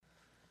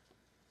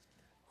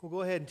Well,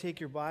 go ahead and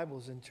take your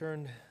Bibles and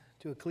turn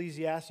to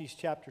Ecclesiastes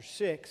chapter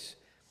 6.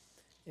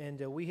 And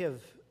we have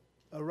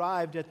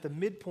arrived at the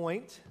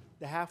midpoint,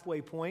 the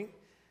halfway point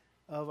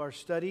of our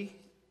study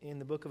in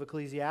the book of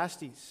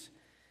Ecclesiastes.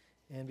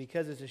 And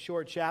because it's a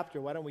short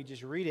chapter, why don't we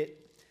just read it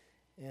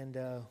and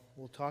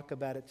we'll talk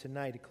about it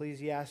tonight.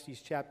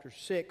 Ecclesiastes chapter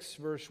 6,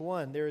 verse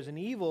 1. There is an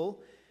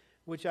evil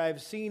which I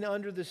have seen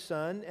under the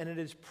sun, and it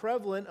is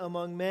prevalent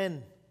among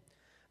men.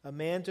 A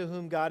man to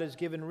whom God has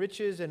given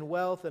riches and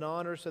wealth and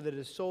honor so that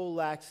his soul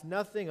lacks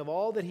nothing of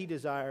all that he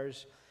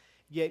desires,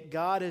 yet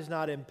God has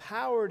not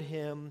empowered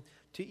him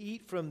to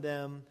eat from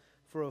them,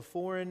 for a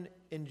foreigner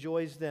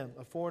enjoys them.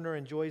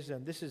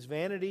 This is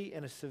vanity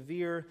and a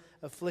severe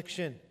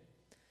affliction.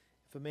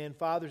 If a man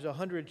fathers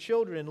 100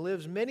 children and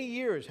lives many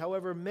years,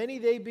 however many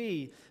they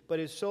be, but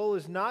his soul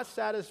is not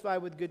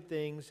satisfied with good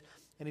things,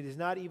 and he does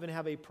not even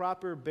have a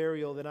proper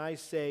burial, then I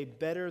say,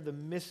 better the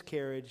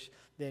miscarriage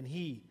than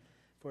he.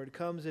 For it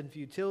comes in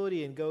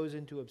futility and goes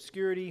into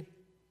obscurity,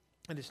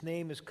 and its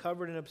name is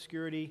covered in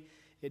obscurity.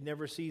 It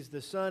never sees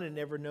the sun, it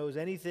never knows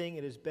anything.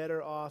 It is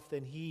better off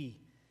than he.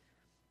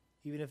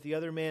 Even if the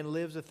other man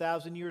lives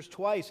 1,000 years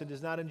twice and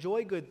does not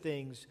enjoy good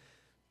things,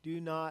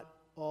 do not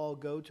all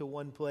go to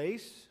one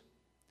place?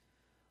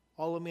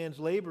 All a man's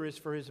labor is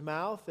for his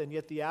mouth, and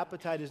yet the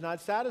appetite is not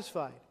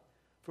satisfied.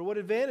 For what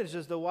advantage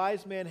does the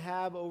wise man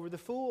have over the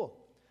fool?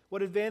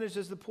 What advantage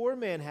does the poor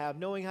man have,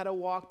 knowing how to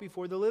walk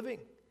before the living?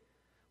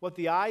 What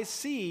the eyes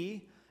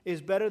see is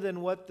better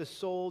than what the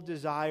soul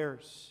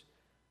desires.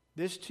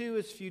 This too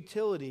is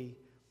futility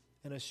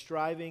and a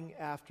striving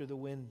after the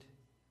wind.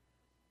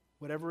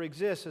 Whatever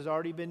exists has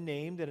already been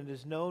named, and it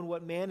is known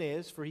what man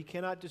is, for he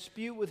cannot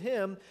dispute with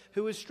him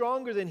who is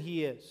stronger than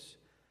he is.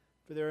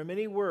 For there are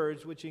many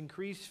words which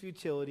increase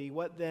futility.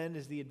 What then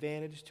is the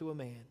advantage to a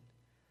man?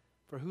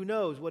 For who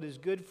knows what is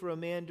good for a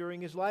man during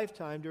his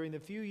lifetime, during the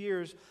few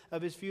years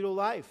of his futile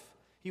life?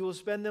 He will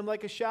spend them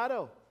like a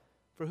shadow.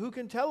 For who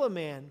can tell a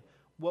man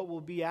what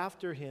will be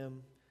after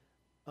him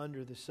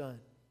under the sun?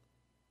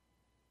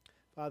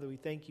 Father, we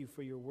thank you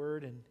for your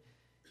word, and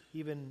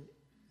even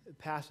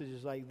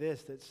passages like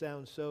this that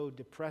sound so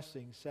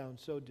depressing, sound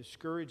so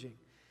discouraging.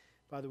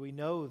 Father, we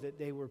know that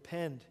they were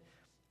penned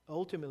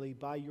ultimately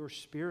by your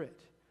Spirit,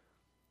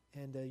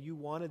 and you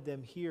wanted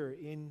them here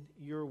in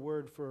your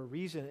word for a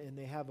reason, and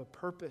they have a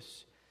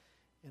purpose.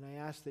 And I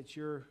ask that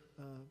your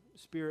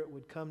Spirit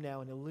would come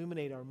now and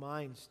illuminate our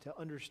minds to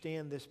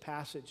understand this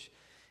passage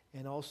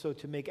and also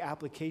to make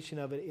application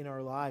of it in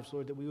our lives,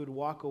 Lord, that we would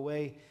walk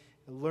away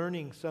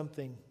learning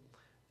something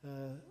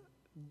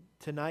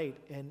tonight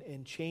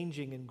and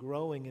changing and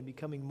growing and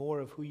becoming more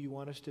of who you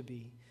want us to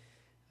be.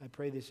 I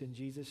pray this in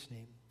Jesus'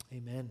 name.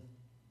 Amen.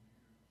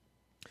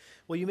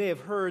 Well, you may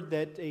have heard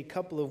that a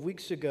couple of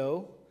weeks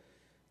ago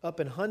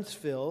up in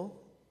Huntsville,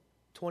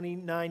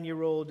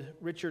 29-year-old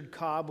Richard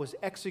Cobb was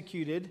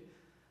executed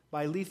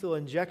by lethal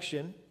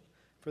injection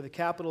for the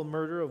capital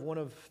murder of one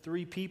of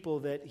 3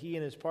 people that he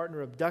and his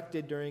partner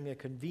abducted during a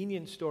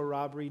convenience store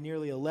robbery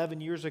nearly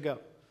 11 years ago.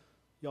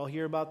 Y'all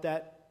hear about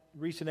that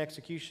recent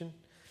execution?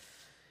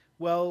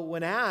 Well,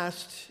 when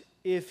asked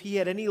if he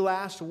had any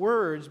last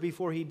words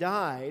before he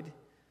died,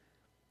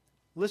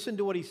 listen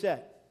to what he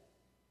said.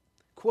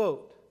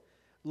 Quote,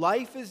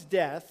 "Life is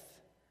death,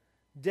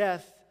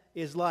 death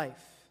is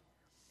life.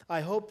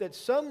 I hope that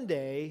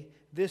someday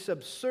this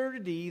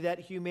absurdity that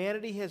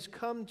humanity has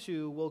come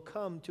to will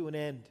come to an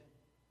end.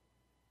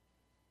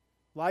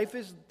 Life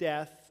is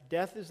death,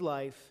 death is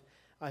life.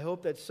 I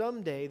hope that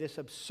someday this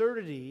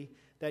absurdity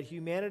that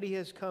humanity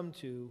has come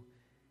to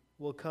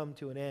will come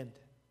to an end."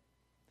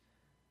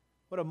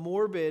 What a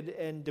morbid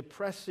and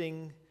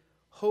depressing,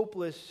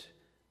 hopeless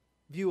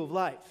view of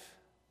life.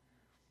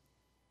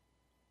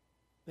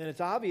 And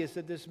it's obvious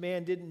that this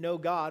man didn't know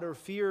God or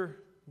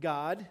fear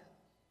God,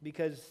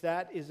 because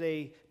that is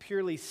a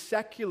purely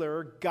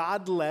secular,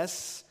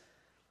 godless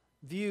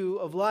view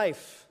of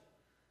life.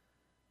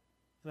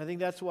 And I think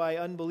that's why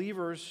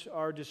unbelievers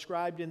are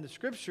described in the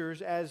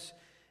Scriptures as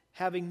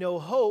having no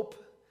hope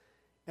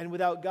and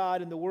without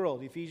God in the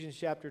world. Ephesians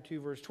chapter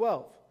 2, verse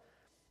 12.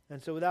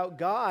 And so without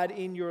God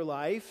in your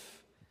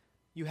life,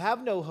 you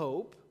have no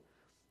hope,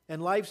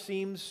 and life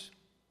seems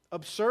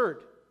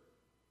absurd.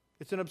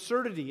 It's an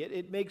absurdity.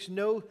 It makes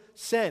no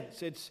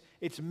sense.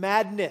 It's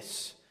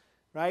madness,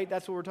 right?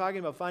 That's what we're talking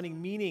about,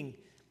 finding meaning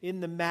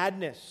in the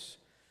madness.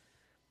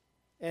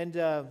 And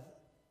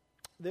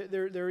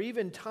there are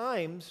even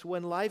times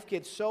when life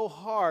gets so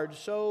hard,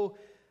 so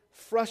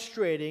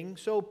frustrating,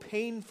 so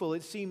painful,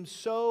 it seems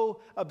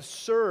so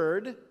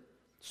absurd,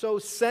 so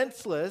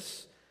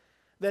senseless,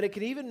 that it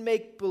can even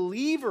make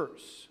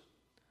believers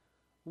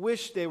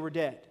wish they were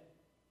dead.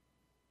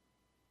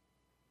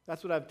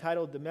 That's what I've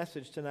titled the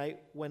message tonight,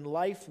 "When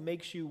Life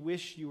Makes You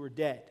Wish You Were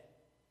Dead."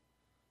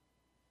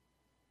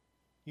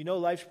 You know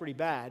life's pretty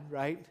bad,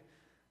 right?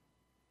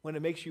 When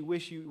it makes you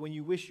when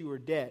you wish you were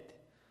dead.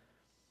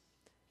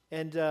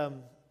 And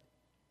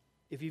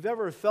if you've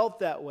ever felt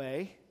that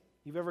way,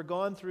 you've ever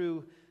gone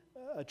through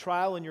a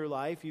trial in your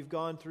life, you've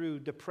gone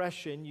through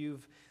depression,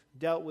 you've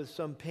dealt with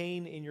some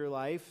pain in your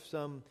life,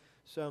 some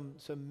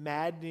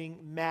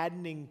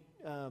maddening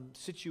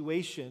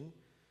situation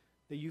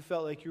that you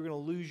felt like you were going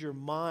to lose your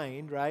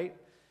mind, right?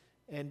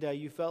 And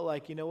you felt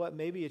like, you know what,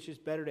 maybe it's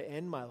just better to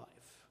end my life.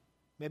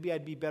 Maybe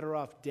I'd be better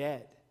off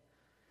dead.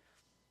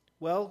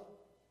 Well,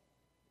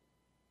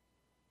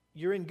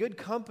 you're in good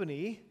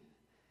company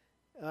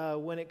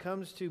when it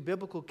comes to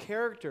biblical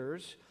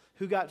characters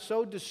who got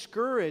so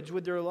discouraged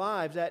with their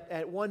lives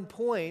at one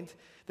point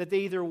that they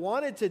either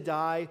wanted to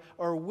die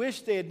or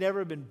wished they had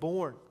never been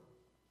born.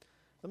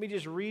 Let me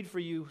just read for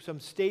you some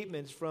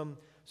statements from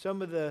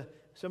some of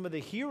the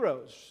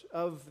heroes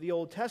of the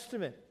Old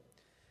Testament.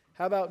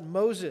 How about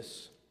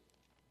Moses?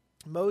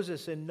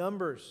 Moses in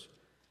Numbers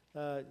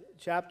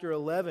chapter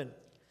 11,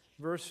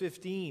 verse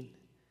 15.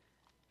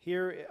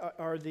 Here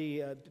are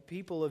the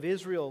people of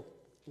Israel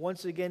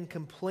once again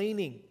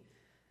complaining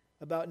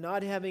about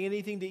not having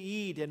anything to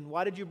eat. And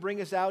why did you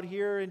bring us out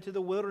here into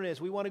the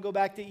wilderness? We want to go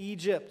back to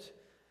Egypt.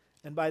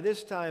 And by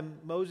this time,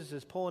 Moses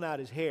is pulling out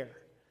his hair.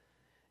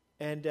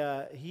 And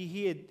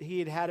he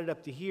had it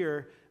up to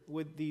here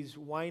with these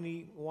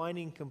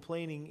whining,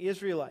 complaining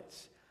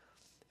Israelites.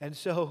 And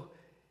so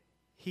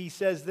he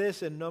says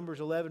this in Numbers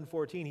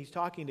 11:14. He's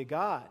talking to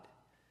God.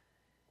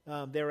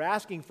 They were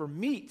asking for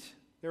meat.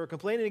 They were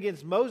complaining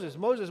against Moses.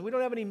 Moses, we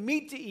don't have any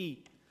meat to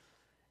eat.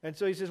 And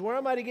so he says, where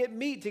am I to get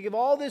meat to give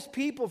all this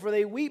people? For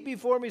they weep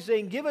before me,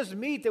 saying, give us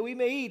meat that we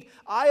may eat.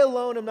 I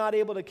alone am not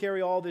able to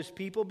carry all this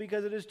people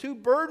because it is too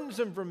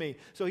burdensome for me.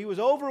 So he was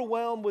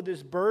overwhelmed with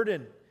this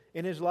burden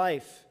in his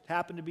life. It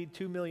happened to be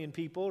 2 million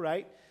people,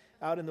 right,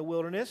 out in the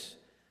wilderness.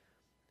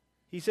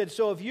 He said,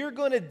 so if you're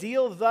going to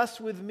deal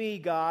thus with me,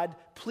 God,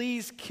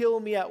 please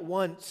kill me at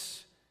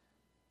once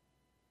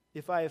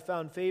if I have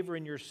found favor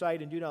in your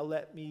sight, and do not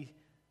let me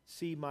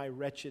see my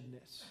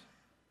wretchedness.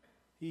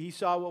 He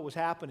saw what was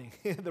happening.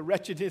 The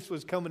wretchedness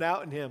was coming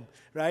out in him,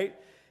 right?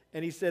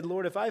 And he said,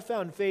 Lord, if I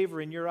found favor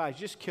in your eyes,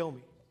 just kill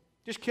me.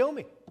 Just kill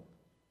me.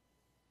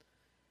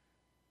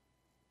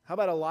 How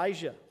about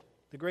Elijah,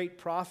 the great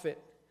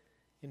prophet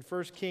in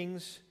 1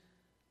 Kings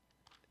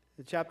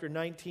chapter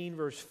 19,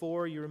 verse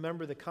 4? You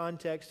remember the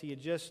context. He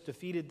had just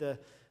defeated the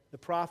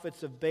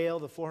prophets of Baal,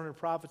 the 400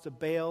 prophets of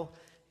Baal.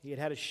 He had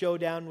had a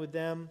showdown with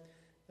them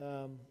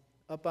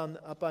up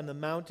on the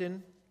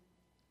mountain,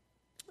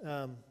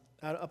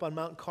 up on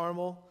Mount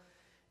Carmel,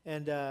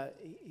 and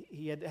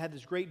he had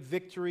this great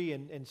victory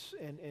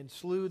and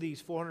slew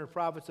these 400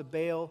 prophets of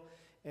Baal,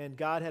 and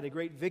God had a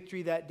great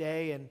victory that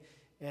day,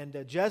 and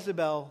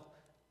Jezebel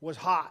was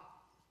hot.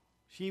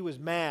 She was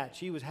mad.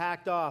 She was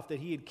hacked off that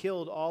he had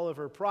killed all of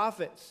her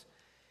prophets.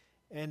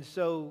 And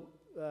so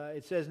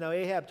it says, now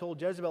Ahab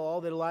told Jezebel all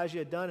that Elijah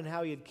had done and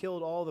how he had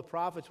killed all the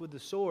prophets with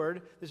the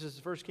sword. This is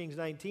 1 Kings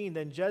 19.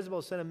 Then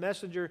Jezebel sent a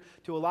messenger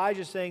to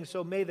Elijah saying,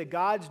 so may the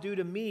gods do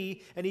to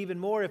me, and even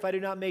more, if I do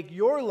not make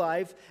your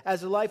life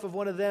as the life of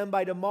one of them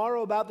by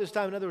tomorrow about this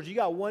time. In other words, you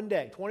got one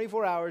day,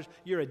 24 hours,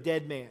 you're a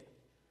dead man.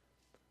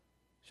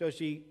 So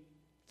she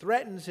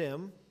threatens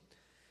him.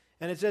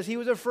 And it says he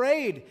was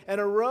afraid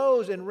and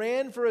arose and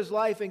ran for his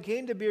life and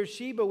came to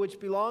Beersheba, which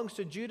belongs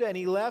to Judah, and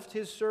he left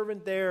his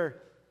servant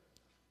there.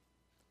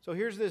 So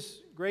here's this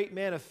great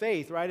man of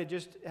faith, right? It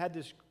just had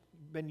this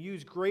been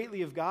used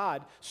greatly of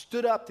God,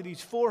 stood up to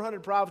these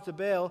 400 prophets of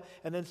Baal,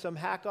 and then some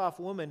hack-off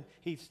woman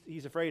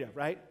he's afraid of,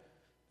 right?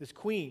 This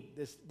queen,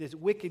 this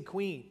wicked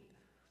queen.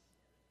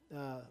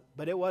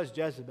 But it was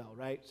Jezebel,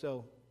 right?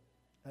 So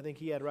I think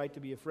he had right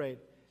to be afraid.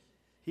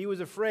 He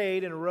was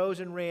afraid and arose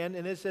and ran.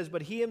 And it says,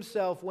 but he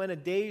himself went a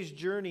day's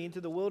journey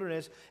into the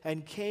wilderness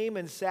and came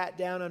and sat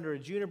down under a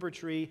juniper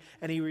tree,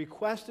 and he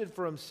requested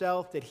for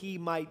himself that he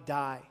might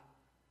die.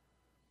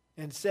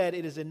 And said,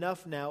 it is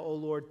enough now, O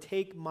Lord,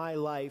 take my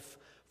life,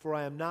 for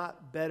I am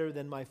not better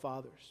than my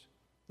father's.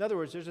 In other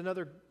words, there's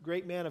another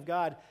great man of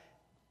God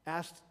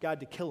asked God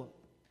to kill him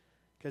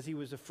because he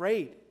was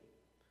afraid.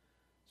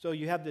 So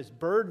you have this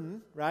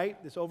burden,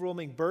 right? This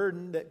overwhelming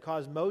burden that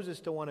caused Moses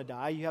to want to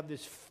die. You have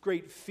this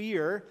great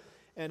fear,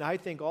 and I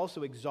think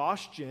also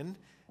exhaustion,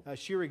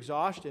 sheer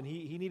exhaustion.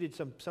 He needed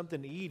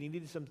something to eat.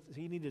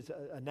 He needed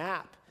a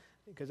nap,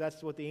 because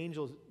that's what the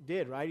angels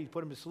did, right? He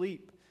put him to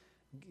sleep.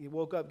 He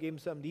woke up, gave him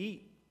something to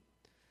eat.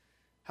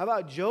 How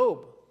about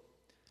Job?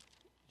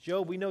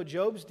 Job, we know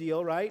Job's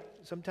deal, right?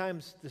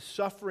 Sometimes the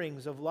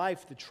sufferings of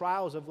life, the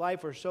trials of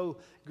life are so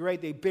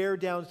great, they bear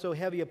down so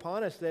heavy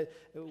upon us that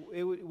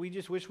we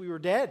just wish we were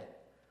dead.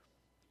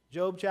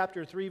 Job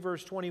chapter 3,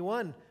 verse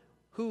 21,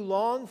 who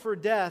long for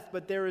death,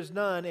 but there is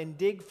none, and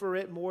dig for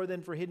it more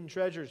than for hidden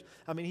treasures.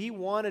 I mean, he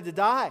wanted to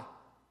die.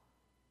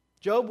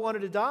 Job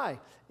wanted to die.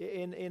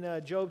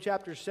 In Job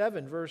chapter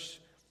 7, verse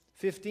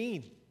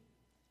 15,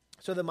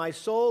 so that my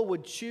soul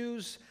would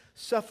choose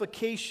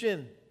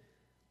suffocation,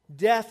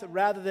 death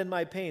rather than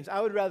my pains.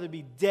 I would rather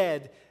be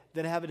dead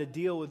than having to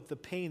deal with the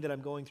pain that I'm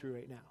going through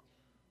right now.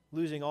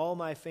 Losing all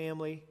my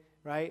family,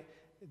 right?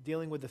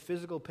 Dealing with the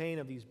physical pain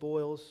of these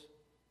boils.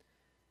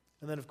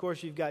 And then, of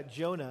course, you've got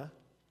Jonah,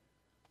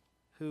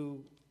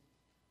 who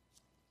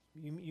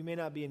you may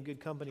not be in good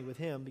company with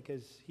him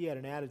because he had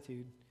an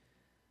attitude.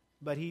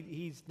 but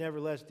he's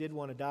nevertheless did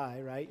want to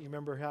die, right? You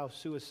remember how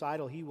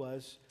suicidal he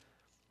was.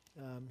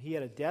 He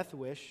had a death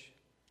wish.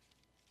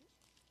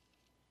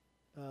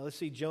 Let's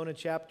see, Jonah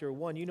chapter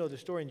 1. You know the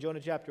story in Jonah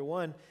chapter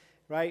 1,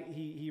 right?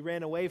 He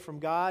ran away from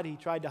God. He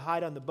tried to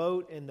hide on the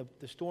boat, and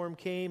the storm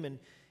came, and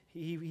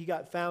he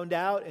got found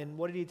out. And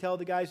what did he tell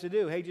the guys to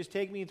do? Hey, just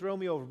take me and throw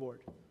me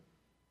overboard.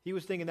 He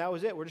was thinking that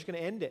was it. We're just going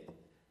to end it.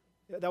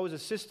 That was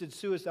assisted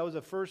suicide. That was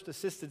the first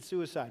assisted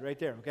suicide right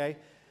there, okay?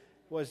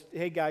 Was,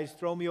 hey, guys,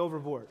 throw me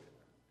overboard.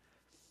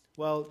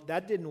 Well,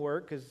 that didn't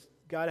work because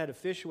God had a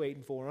fish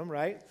waiting for him,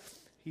 right?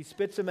 He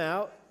spits him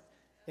out,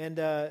 and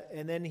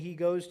then he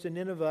goes to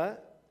Nineveh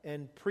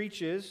and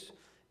preaches,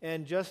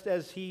 and just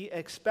as he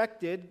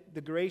expected,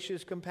 the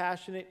gracious,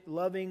 compassionate,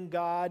 loving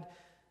God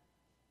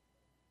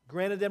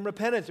granted them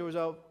repentance. There was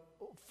a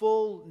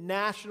full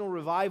national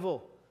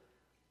revival,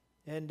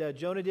 and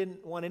Jonah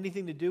didn't want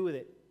anything to do with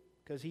it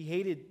because he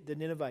hated the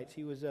Ninevites.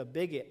 He was a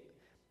bigot.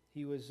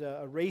 He was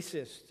a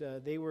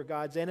racist. They were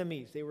God's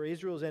enemies. They were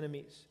Israel's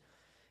enemies.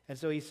 And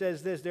so he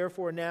says this,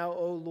 therefore now,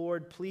 O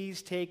Lord,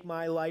 please take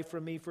my life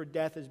from me, for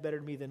death is better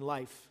to me than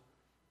life.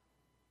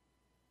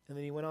 And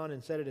then he went on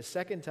and said it a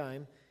second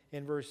time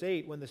in verse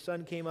 8. When the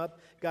sun came up,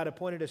 God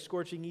appointed a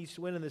scorching east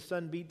wind, and the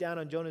sun beat down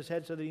on Jonah's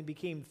head so that he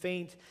became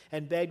faint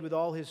and begged with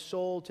all his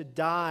soul to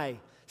die,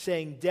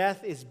 saying,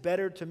 death is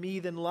better to me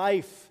than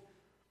life.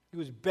 He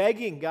was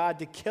begging God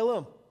to kill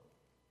him.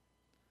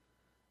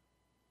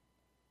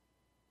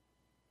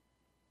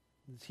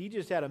 He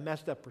just had a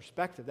messed up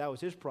perspective. That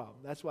was his problem.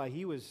 That's why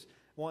he was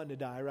wanting to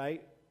die,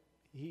 right?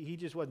 He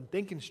just wasn't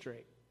thinking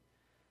straight.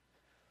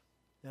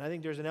 And I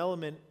think there's an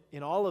element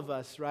in all of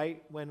us,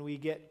 right, when we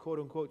get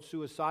quote-unquote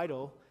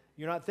suicidal,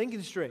 you're not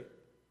thinking straight.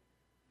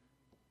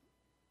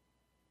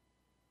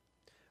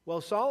 Well,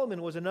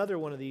 Solomon was another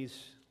one of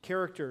these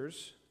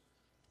characters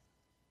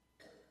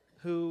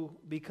who,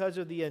 because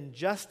of the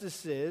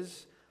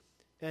injustices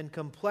and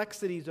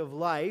complexities of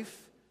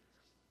life,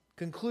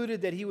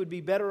 concluded that he would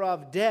be better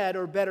off dead,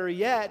 or better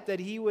yet, that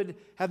he would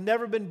have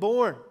never been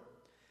born.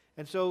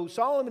 And so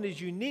Solomon is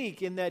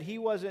unique in that he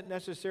wasn't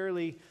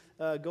necessarily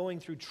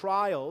going through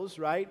trials,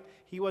 right?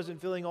 He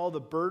wasn't feeling all the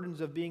burdens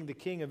of being the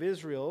king of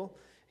Israel.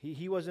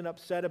 He wasn't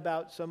upset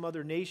about some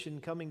other nation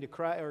coming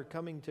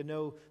to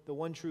know the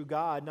one true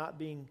God, not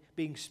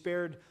being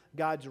spared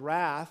God's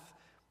wrath.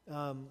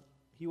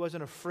 He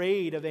wasn't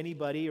afraid of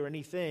anybody or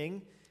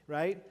anything,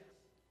 right?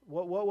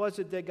 What was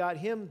it that got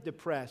him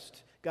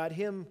depressed, got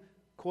him,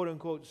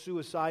 quote-unquote,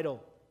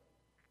 suicidal?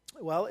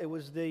 Well, it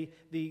was the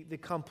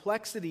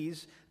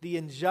complexities, the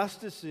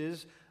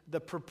injustices, the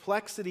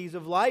perplexities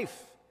of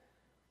life.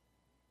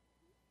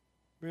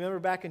 Remember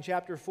back in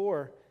chapter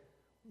 4,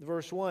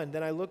 verse 1,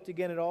 then I looked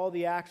again at all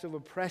the acts of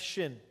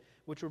oppression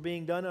which were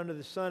being done under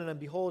the sun, and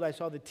behold, I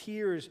saw the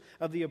tears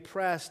of the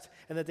oppressed,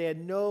 and that they had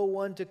no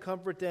one to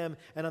comfort them,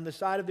 and on the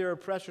side of their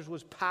oppressors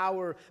was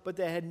power, but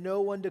they had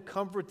no one to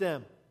comfort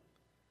them.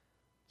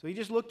 So he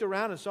just looked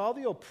around and saw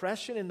the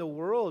oppression in the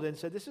world and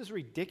said, this is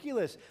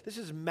ridiculous. This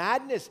is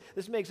madness.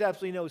 This makes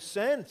absolutely no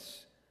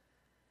sense.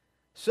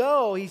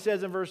 So, he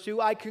says in verse 2,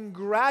 I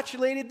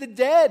congratulated the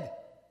dead.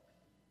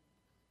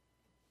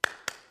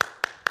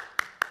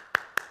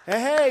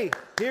 Hey,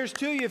 here's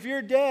to you. If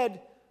you're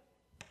dead,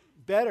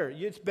 better.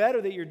 It's better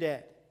that you're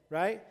dead,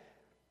 right?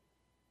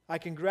 I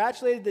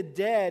congratulated the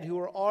dead who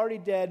are already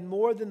dead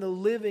more than the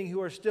living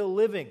who are still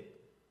living.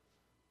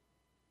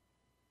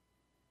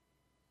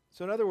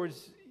 So in other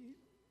words,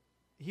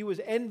 he was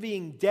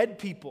envying dead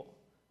people.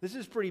 This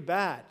is pretty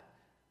bad.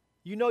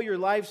 You know your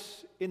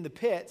life's in the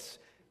pits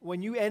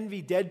when you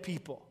envy dead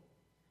people.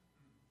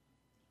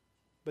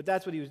 But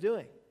that's what he was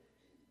doing.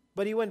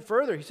 But he went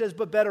further. He says,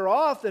 but better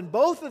off than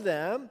both of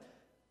them,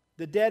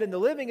 the dead and the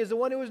living, is the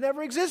one who has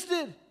never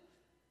existed,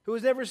 who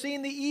has never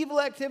seen the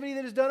evil activity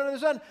that is done under the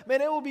sun.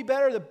 Man, it will be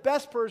better. The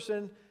best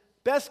person,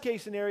 best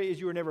case scenario is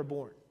you were never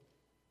born.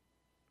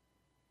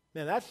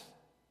 Man, that's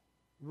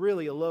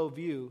really a low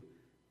view,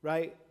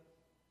 right,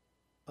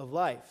 of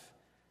life.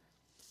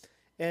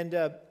 And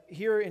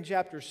here in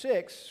chapter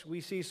 6,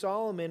 we see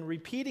Solomon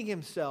repeating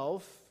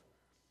himself,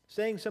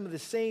 saying some of the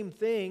same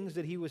things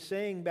that he was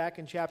saying back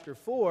in chapter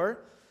 4,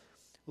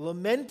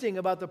 lamenting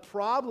about the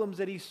problems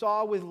that he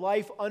saw with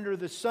life under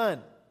the sun,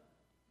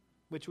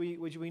 which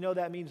we know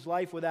that means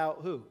life without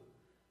who?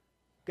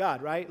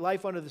 God, right?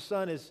 Life under the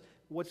sun is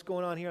what's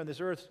going on here on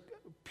this earth,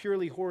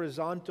 purely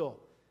horizontal,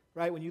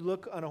 right? When you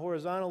look on a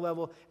horizontal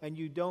level and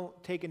you don't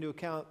take into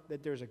account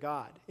that there's a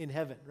God in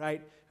heaven,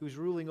 right, who's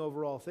ruling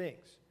over all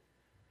things.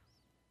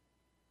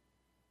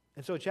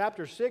 And so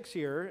chapter 6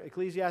 here,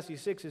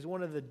 Ecclesiastes 6, is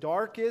one of the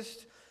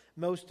darkest,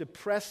 most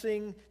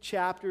depressing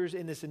chapters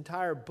in this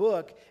entire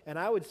book, and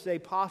I would say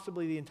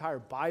possibly the entire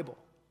Bible.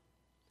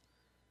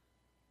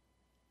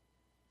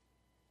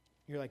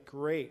 You're like,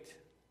 great,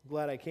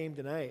 glad I came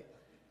tonight.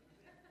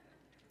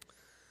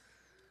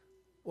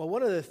 Well,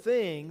 one of the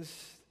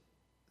things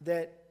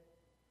that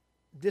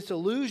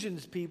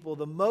disillusions people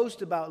the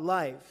most about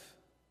life,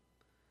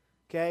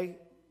 okay,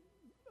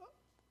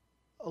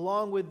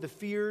 along with the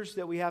fears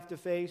that we have to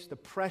face, the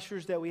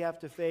pressures that we have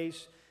to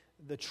face,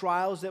 the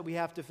trials that we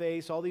have to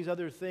face, all these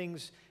other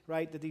things,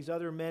 right, that these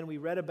other men we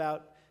read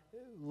about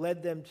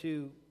led them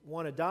to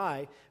want to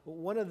die.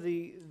 One of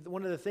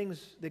the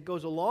things that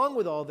goes along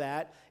with all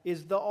that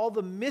is all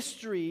the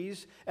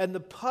mysteries and the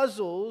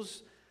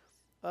puzzles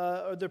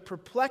or the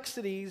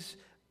perplexities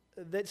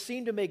that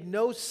seem to make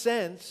no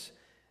sense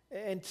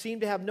and seem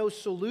to have no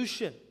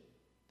solution.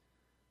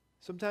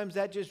 Sometimes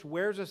that just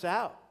wears us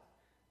out.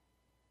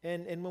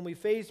 And when we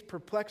face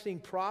perplexing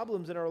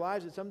problems in our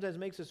lives, it sometimes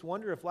makes us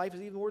wonder if life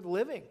is even worth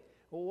living.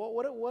 Well,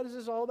 what is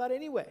this all about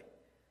anyway?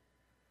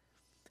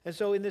 And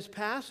so in this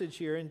passage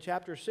here in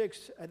chapter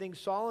 6, I think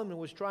Solomon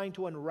was trying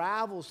to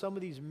unravel some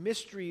of these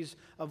mysteries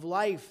of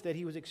life that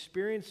he was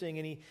experiencing.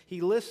 And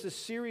he lists a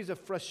series of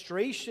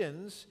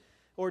frustrations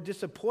or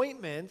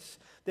disappointments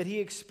that he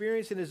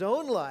experienced in his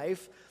own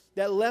life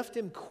that left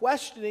him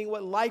questioning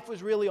what life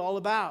was really all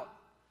about.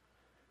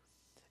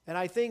 And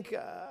I think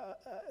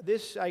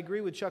I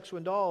agree with Chuck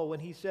Swindoll when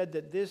he said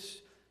that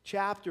this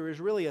chapter is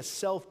really a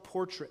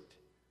self-portrait.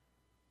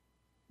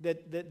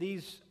 That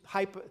these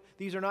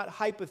are not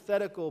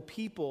hypothetical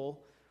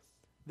people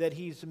that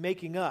he's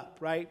making up,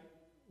 right?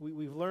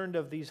 We've learned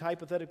of these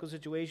hypothetical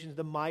situations.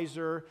 The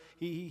miser,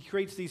 he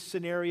creates these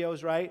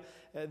scenarios, right?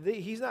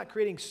 He's not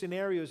creating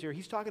scenarios here.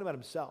 He's talking about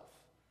himself.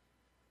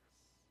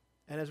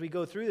 And as we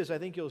go through this, I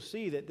think you'll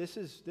see that this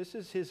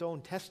is his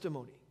own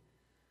testimony.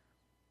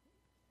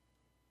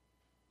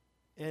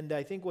 And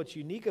I think what's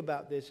unique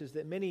about this is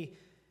that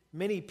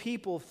many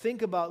people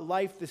think about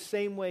life the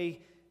same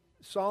way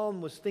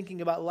Solomon was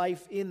thinking about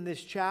life in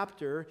this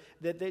chapter,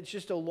 that it's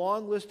just a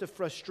long list of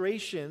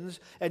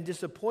frustrations and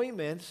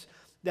disappointments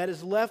that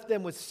has left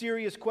them with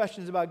serious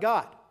questions about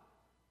God.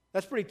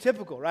 That's pretty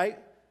typical, right?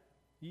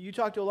 You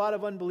talk to a lot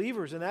of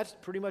unbelievers, and that's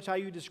pretty much how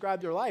you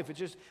describe their life. It's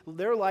just,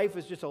 their life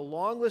is just a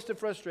long list of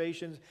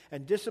frustrations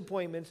and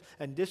disappointments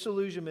and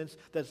disillusionments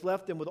that's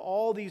left them with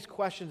all these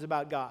questions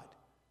about God.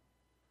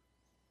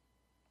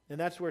 And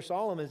that's where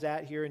Solomon's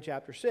at here in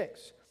chapter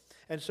 6.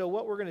 And so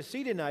what we're going to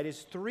see tonight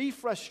is three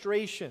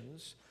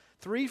frustrations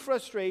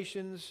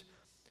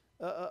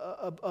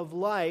of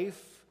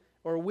life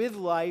or with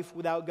life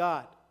without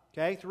God.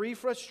 Okay? Three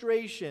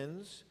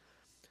frustrations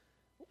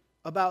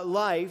about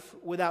life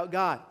without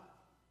God.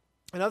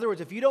 In other words,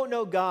 if you don't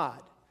know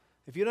God,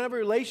 if you don't have a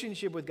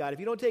relationship with God, if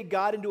you don't take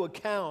God into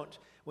account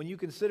when you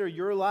consider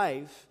your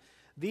life,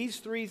 these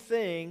three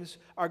things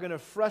are going to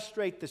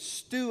frustrate the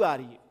stew out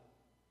of you.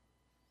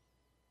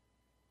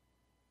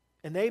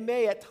 And they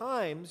may at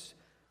times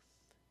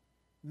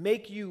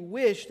make you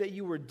wish that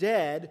you were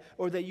dead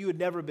or that you had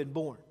never been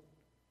born.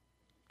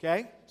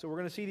 Okay? So we're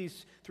going to see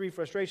these three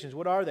frustrations.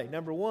 What are they?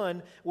 Number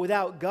one,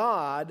 without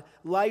God,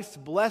 life's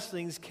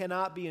blessings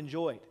cannot be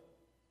enjoyed.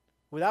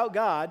 Without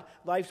God,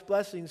 life's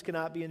blessings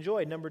cannot be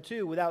enjoyed. Number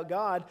two, without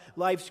God,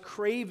 life's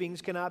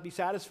cravings cannot be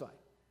satisfied.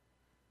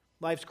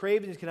 Life's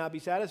cravings cannot be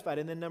satisfied.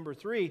 And then number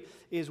three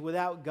is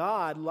without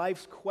God,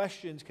 life's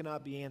questions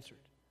cannot be answered.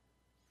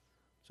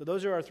 So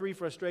those are our three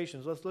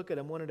frustrations. Let's look at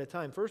them one at a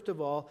time. First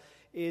of all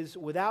is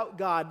without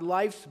God,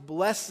 life's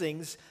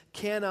blessings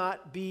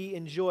cannot be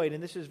enjoyed.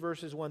 And this is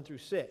verses 1 through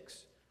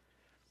 6.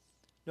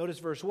 Notice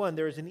verse 1.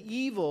 There is an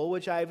evil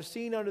which I have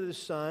seen under the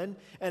sun,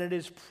 and it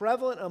is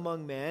prevalent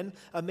among men,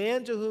 a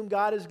man to whom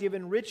God has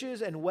given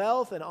riches and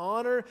wealth and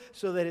honor,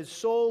 so that his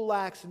soul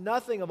lacks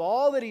nothing of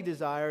all that he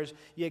desires,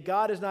 yet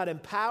God has not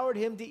empowered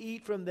him to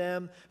eat from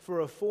them, for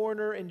a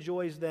foreigner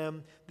enjoys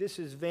them. This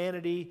is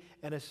vanity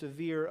and a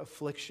severe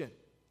affliction.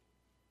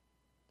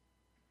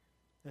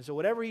 And so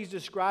whatever he's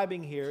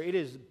describing here, it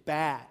is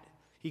bad.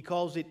 He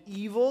calls it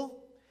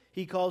evil.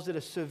 He calls it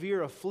a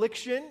severe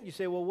affliction. You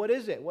say, well, what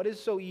is it? What is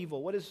so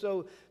evil? What is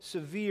so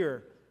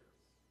severe?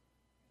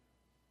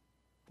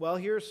 Well,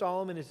 here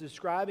Solomon is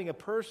describing a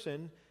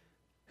person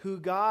who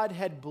God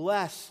had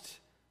blessed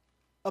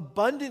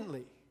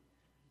abundantly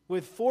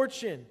with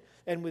fortune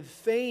and with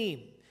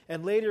fame.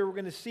 And later we're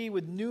going to see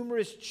with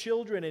numerous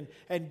children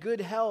and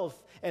good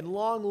health and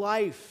long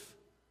life.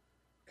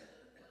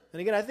 And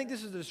again, I think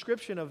this is a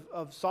description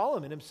of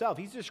Solomon himself.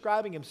 He's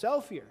describing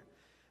himself here.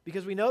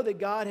 Because we know that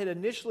God had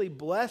initially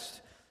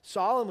blessed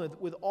Solomon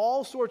with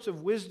all sorts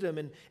of wisdom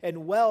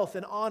and wealth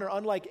and honor,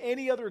 unlike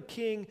any other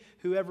king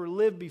who ever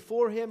lived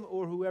before him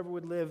or whoever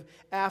would live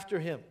after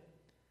him.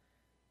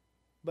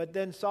 But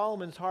then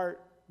Solomon's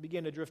heart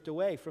began to drift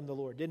away from the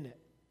Lord, didn't it?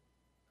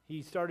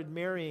 He started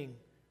marrying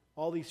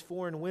all these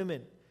foreign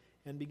women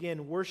and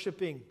began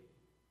worshiping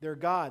their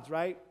gods,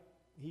 right?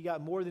 He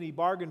got more than he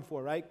bargained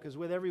for, right? Because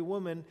with every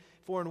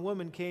foreign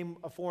woman came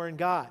a foreign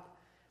god.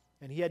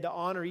 And he had to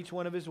honor each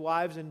one of his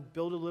wives and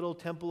build a little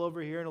temple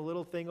over here and a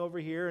little thing over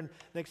here. And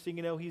next thing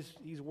you know, he's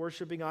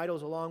worshiping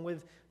idols along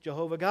with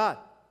Jehovah God.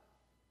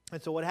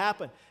 And so what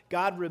happened?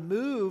 God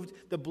removed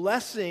the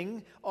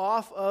blessing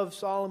off of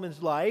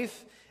Solomon's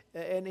life,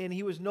 and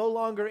he was no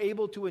longer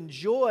able to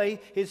enjoy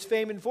his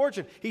fame and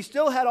fortune. He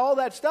still had all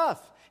that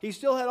stuff. He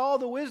still had all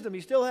the wisdom.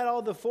 He still had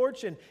all the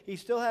fortune. He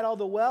still had all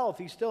the wealth.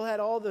 He still had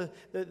all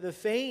the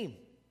fame.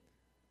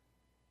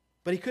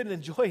 But he couldn't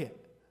enjoy it.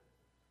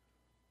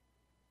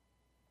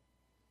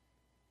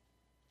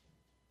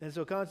 And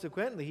so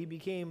consequently, he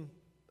became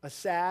a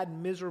sad,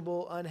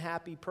 miserable,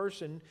 unhappy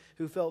person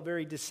who felt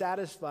very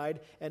dissatisfied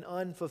and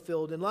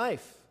unfulfilled in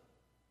life.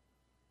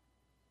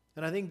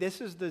 And I think this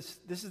is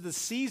the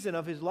season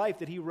of his life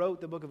that he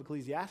wrote the book of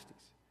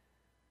Ecclesiastes.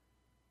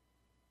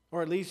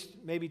 Or at least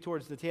maybe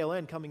towards the tail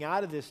end, coming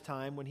out of this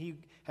time when he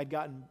had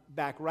gotten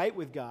back right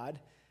with God,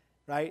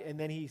 right? And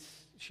then he's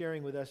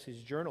sharing with us his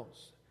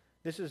journals.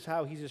 This is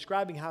how he's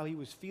describing how he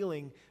was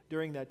feeling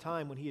during that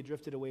time when he had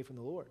drifted away from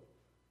the Lord,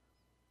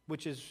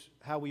 which is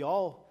how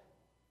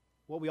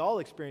what we all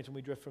experience when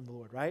we drift from the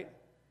Lord, right?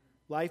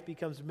 Life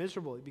becomes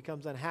miserable. It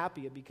becomes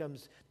unhappy. It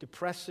becomes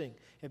depressing.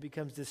 It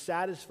becomes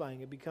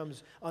dissatisfying. It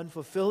becomes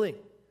unfulfilling.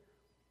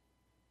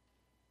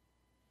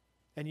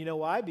 And you know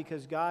why?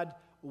 Because God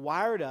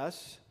wired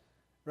us,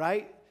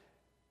 right,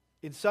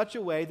 in such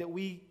a way that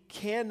we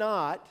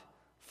cannot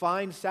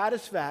find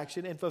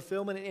satisfaction and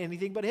fulfillment in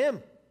anything but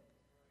Him.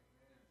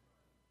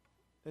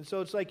 And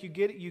so it's like you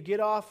get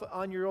off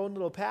on your own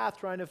little path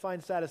trying to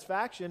find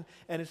satisfaction,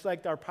 and it's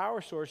like our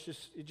power source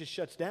just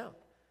shuts down.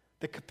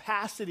 The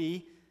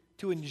capacity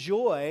to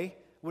enjoy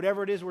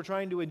whatever it is we're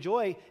trying to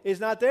enjoy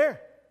is not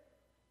there.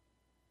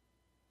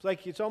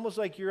 It's almost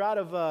like you're out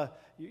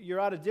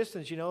of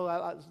distance.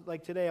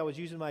 Like today, I was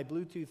using my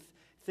Bluetooth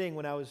thing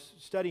when I was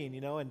studying,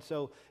 and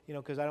so,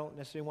 because I don't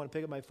necessarily want to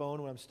pick up my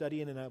phone when I'm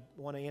studying and I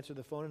want to answer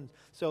the phone. And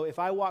so if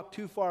I walk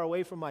too far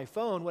away from my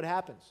phone, what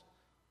happens?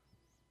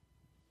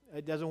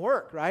 It doesn't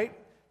work, right?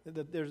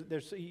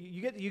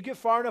 You get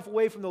far enough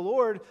away from the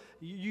Lord,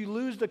 you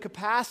lose the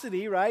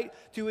capacity, right,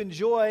 to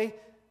enjoy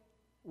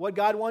what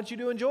God wants you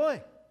to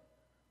enjoy.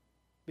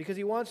 Because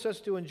He wants us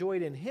to enjoy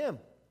it in Him.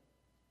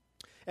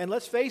 And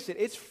let's face it,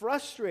 it's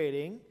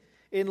frustrating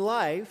in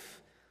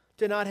life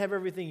to not have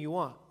everything you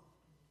want.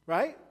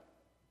 Right?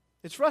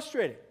 It's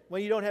frustrating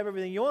when you don't have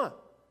everything you want.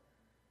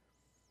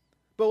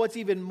 But what's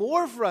even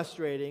more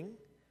frustrating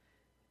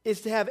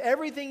is to have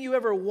everything you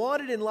ever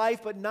wanted in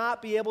life but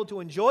not be able to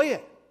enjoy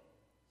it.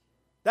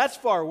 That's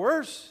far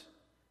worse.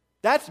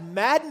 That's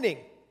maddening.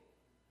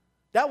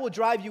 That will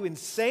drive you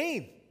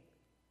insane.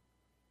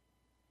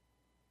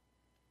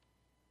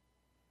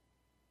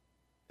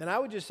 And I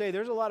would just say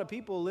there's a lot of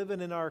people living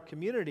in our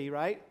community,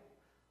 right?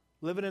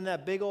 Living in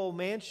that big old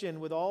mansion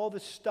with all the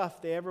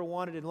stuff they ever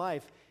wanted in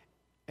life.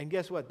 And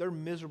guess what? They're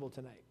miserable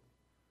tonight.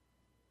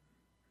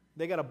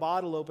 They got a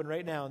bottle open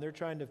right now, and they're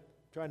trying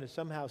to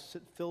somehow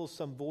fill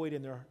some void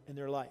in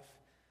their life.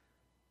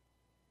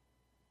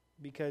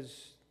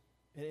 Because,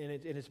 and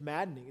it's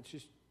maddening. It's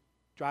just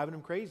driving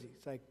them crazy.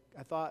 It's like,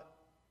 I thought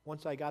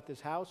once I got this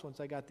house,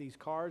 once I got these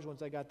cars,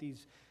 once I got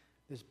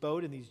this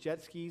boat and these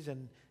jet skis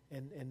and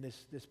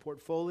this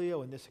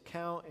portfolio and this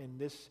account and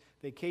this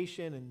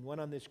vacation and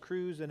went on this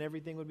cruise, and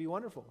everything would be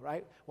wonderful,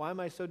 right? Why am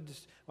I so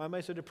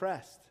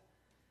depressed?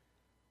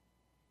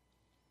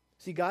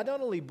 See, God not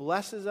only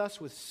blesses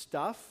us with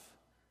stuff,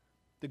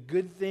 the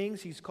good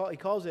things, He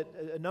calls it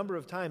a number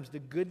of times, the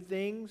good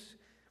things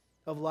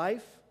of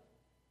life.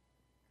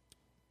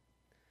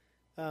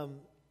 God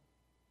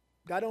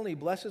only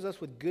blesses us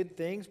with good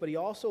things, but He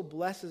also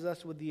blesses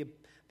us with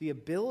the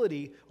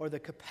ability or the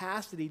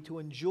capacity to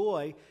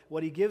enjoy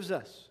what He gives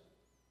us.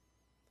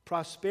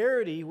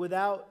 Prosperity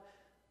without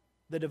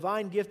the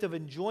divine gift of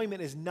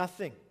enjoyment is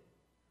nothing.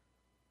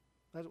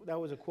 That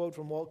was a quote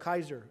from Walt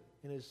Kaiser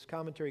in his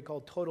commentary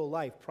called Total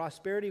Life.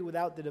 Prosperity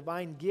without the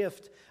divine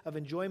gift of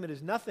enjoyment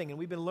is nothing. And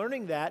we've been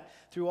learning that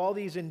through all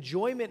these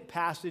enjoyment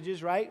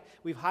passages, right?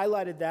 We've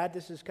highlighted that.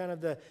 This is kind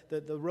of the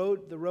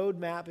road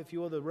map, if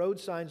you will, the road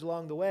signs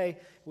along the way.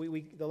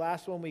 The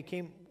last one we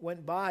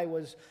went by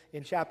was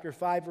in chapter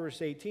 5,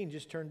 verse 18.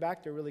 Just turn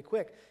back there really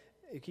quick.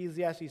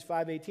 Ecclesiastes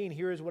 5:18,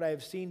 here is what I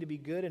have seen to be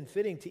good and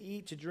fitting, to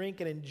eat, to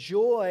drink, and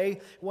enjoy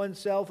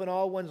oneself and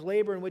all one's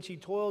labor in which he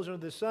toils under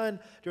the sun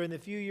during the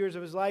few years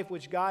of his life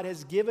which God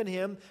has given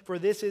him, for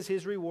this is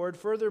his reward.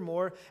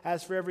 Furthermore,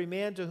 as for every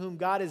man to whom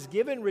God has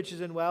given riches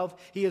and wealth,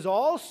 He has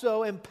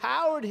also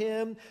empowered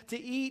him to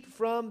eat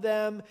from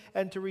them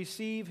and to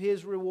receive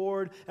his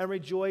reward and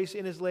rejoice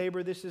in his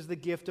labor. This is the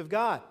gift of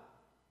God.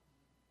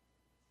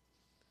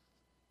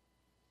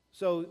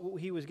 So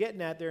he was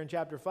getting at there in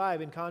chapter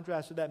 5, in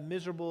contrast to that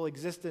miserable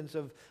existence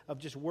of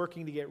just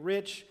working to get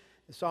rich,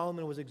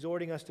 Solomon was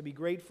exhorting us to be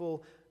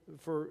grateful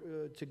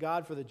to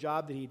God for the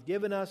job that He'd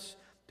given us,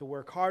 to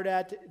work hard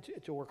at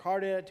it,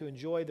 to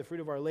enjoy the fruit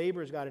of our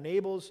labor as God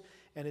enables.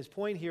 And his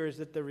point here is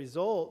that the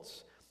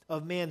results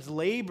of man's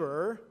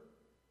labor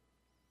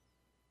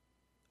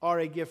are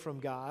a gift from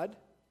God,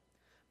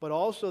 but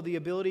also the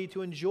ability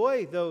to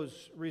enjoy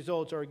those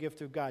results are a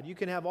gift of God. You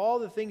can have all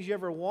the things you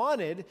ever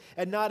wanted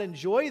and not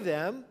enjoy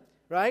them,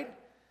 right?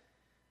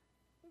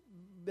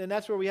 And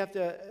that's where we have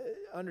to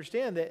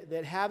understand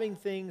that having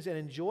things and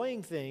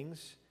enjoying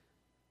things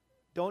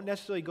don't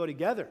necessarily go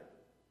together.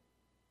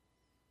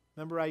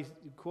 Remember I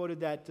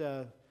quoted that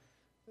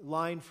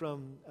line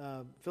from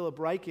Philip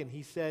Ryken.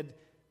 He said,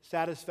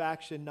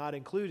 satisfaction not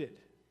included,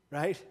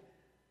 right?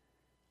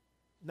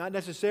 Not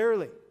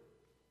necessarily.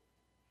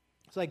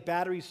 It's like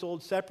batteries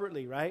sold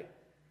separately, right?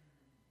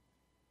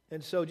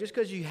 And so just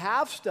because you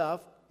have stuff,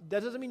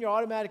 that doesn't mean you're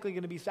automatically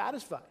going to be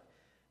satisfied.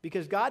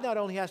 Because God not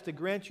only has to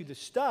grant you the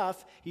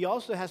stuff, He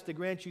also has to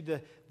grant you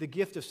the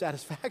gift of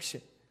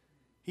satisfaction.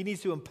 He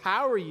needs to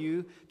empower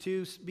you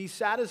to be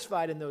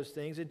satisfied in those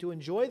things and to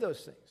enjoy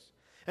those things.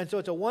 And so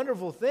it's a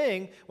wonderful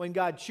thing when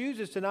God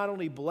chooses to not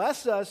only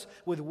bless us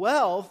with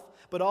wealth,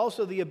 but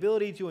also the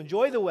ability to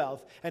enjoy the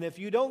wealth. And if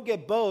you don't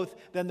get both,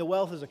 then the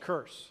wealth is a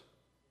curse.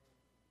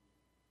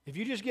 If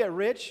you just get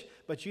rich,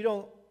 but you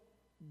don't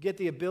get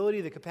the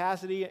ability, the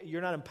capacity,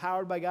 you're not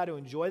empowered by God to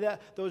enjoy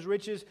those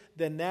riches,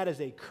 then that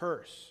is a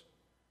curse.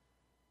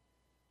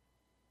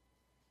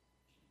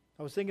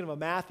 I was thinking of a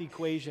math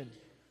equation.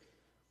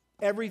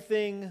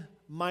 Everything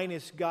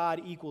minus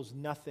God equals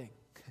nothing.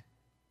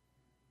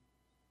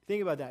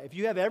 Think about that. If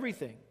you have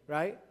everything,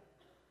 right,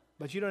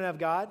 but you don't have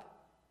God,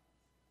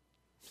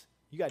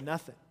 you got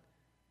nothing.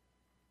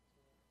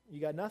 You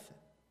got nothing.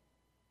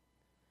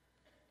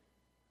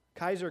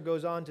 Kaiser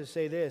goes on to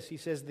say this. He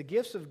says, the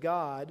gifts of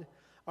God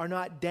are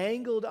not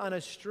dangled on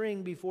a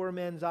string before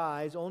men's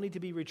eyes, only to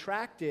be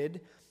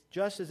retracted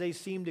just as they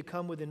seem to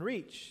come within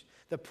reach.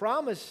 The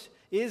promise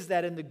is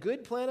that in the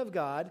good plan of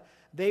God,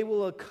 they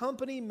will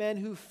accompany men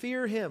who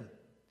fear Him.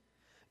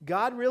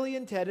 God really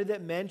intended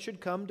that men should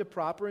come to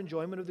proper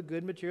enjoyment of the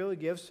good material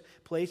gifts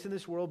placed in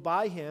this world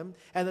by Him,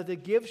 and that the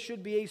gifts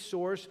should be a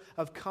source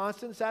of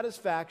constant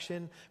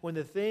satisfaction when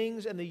the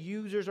things and the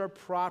users are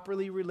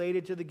properly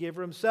related to the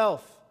giver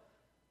Himself.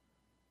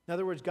 In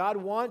other words, God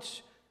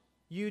wants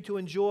you to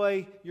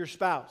enjoy your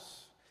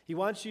spouse. He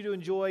wants you to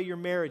enjoy your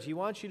marriage. He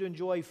wants you to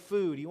enjoy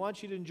food. He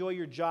wants you to enjoy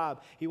your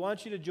job. He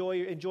wants you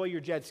to enjoy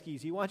your jet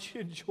skis. He wants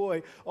you to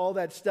enjoy all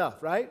that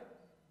stuff, right?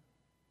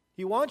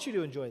 He wants you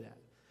to enjoy that.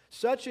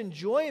 Such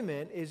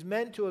enjoyment is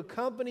meant to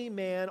accompany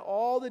man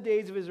all the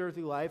days of his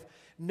earthly life.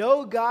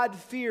 No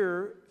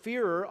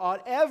God-fearer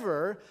ought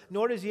ever,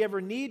 nor does he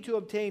ever need to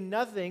obtain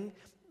nothing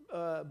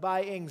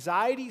by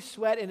anxiety,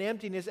 sweat, and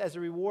emptiness as a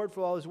reward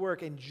for all his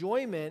work.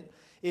 Enjoyment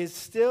is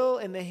still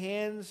in the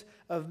hands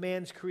of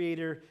man's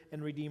Creator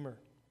and Redeemer.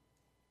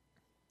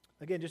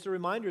 Again, just a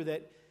reminder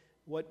that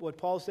what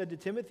Paul said to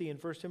Timothy in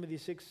 1 Timothy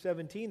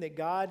 6:17, that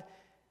God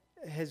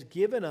has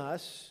given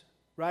us,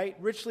 right,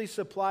 richly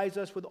supplies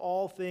us with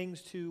all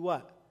things to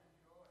what?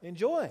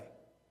 Enjoy.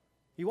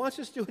 He wants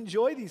us to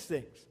enjoy these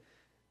things.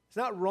 It's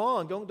not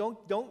wrong.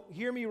 Don't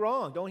hear me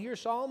wrong. Don't hear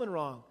Solomon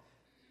wrong.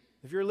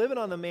 If you're living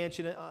on the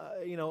mansion,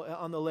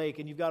 on the lake,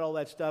 and you've got all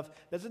that stuff,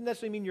 that doesn't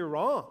necessarily mean you're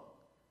wrong.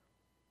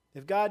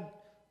 If God,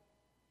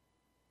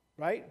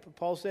 right,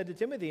 Paul said to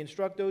Timothy,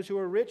 instruct those who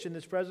are rich in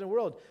this present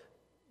world.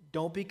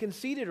 Don't be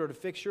conceited or to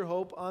fix your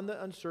hope on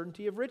the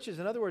uncertainty of riches.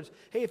 In other words,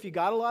 hey, if you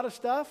got a lot of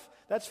stuff,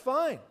 that's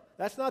fine.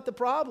 That's not the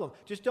problem.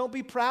 Just don't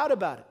be proud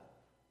about it.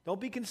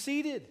 Don't be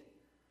conceited.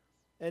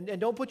 And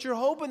don't put your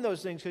hope in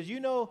those things, because you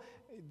know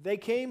they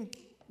came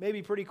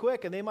maybe pretty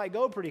quick and they might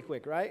go pretty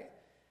quick, right?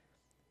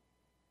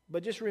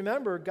 But just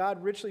remember,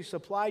 God richly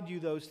supplied you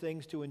those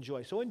things to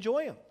enjoy. So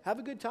enjoy them. Have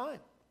a good time.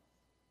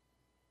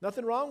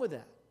 Nothing wrong with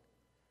that.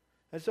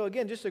 And so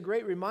again, just a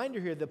great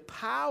reminder here, the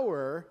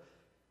power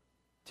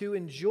to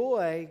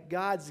enjoy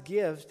God's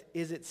gift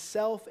is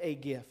itself a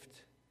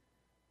gift,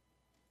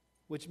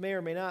 which may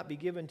or may not be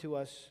given to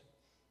us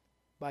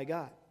by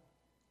God.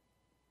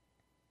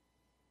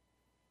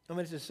 I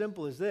mean, it's as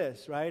simple as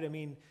this, right? I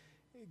mean,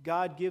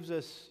 God gives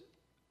us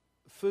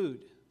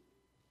food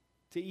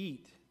to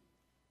eat.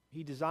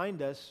 He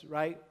designed us,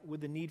 right,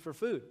 with the need for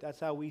food. That's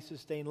how we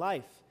sustain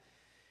life.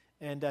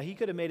 And He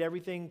could have made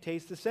everything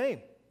taste the same,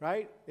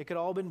 right? It could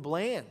have all been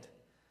bland.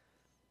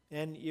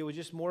 And it was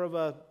just more of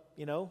a,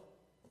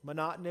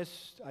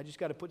 monotonous, I just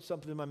got to put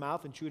something in my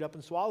mouth and chew it up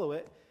and swallow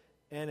it,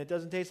 and it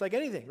doesn't taste like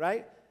anything,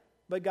 right?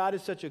 But God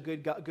is such a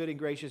good and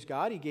gracious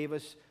God. He gave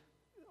us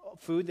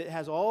food that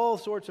has all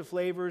sorts of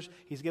flavors.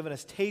 He's given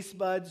us taste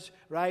buds,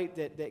 right,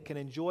 that can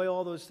enjoy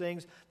all those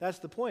things. That's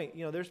the point.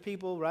 There's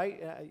people,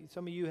 right,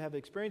 some of you have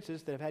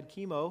experiences that have had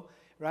chemo,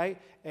 right,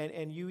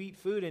 and you eat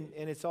food and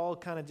it's all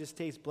kind of just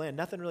tastes bland.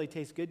 Nothing really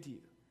tastes good to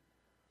you.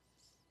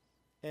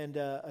 And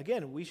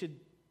again, we should,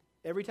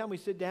 every time we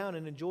sit down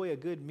and enjoy a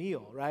good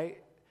meal, right,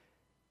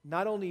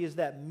 not only is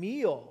that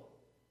meal,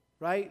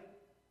 right,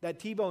 that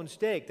T-bone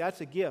steak, that's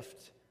a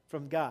gift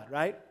from God,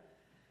 right?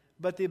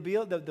 But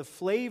the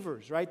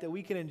flavors, right, that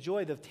we can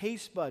enjoy, the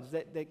taste buds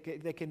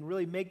that can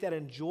really make that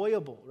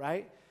enjoyable,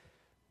 right?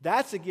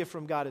 That's a gift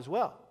from God as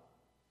well.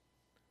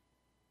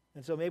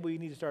 And so maybe we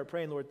need to start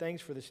praying, Lord,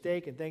 thanks for the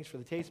steak and thanks for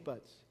the taste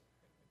buds,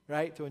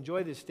 right, to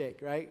enjoy this steak,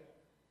 right?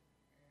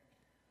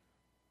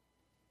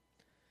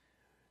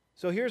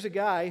 So here's a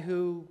guy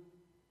who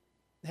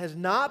has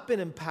not been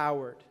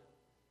empowered.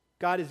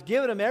 God has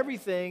given him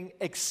everything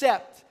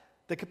except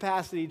the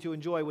capacity to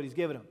enjoy what He's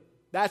given him.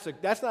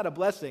 That's not a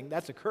blessing,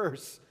 that's a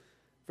curse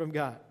from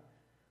God.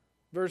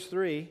 Verse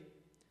 3,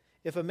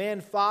 if a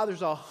man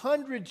fathers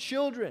 100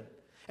 children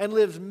and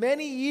lives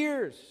many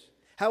years,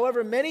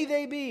 However many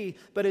they be,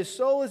 but his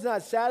soul is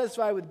not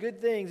satisfied with good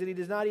things, and he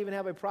does not even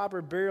have a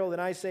proper burial, then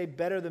I say,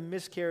 better the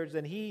miscarriage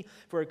than he,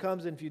 for it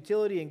comes in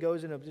futility and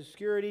goes in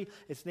obscurity.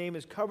 Its name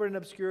is covered in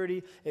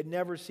obscurity. It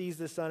never sees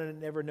the sun, and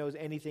it never knows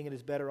anything, and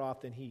is better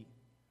off than he.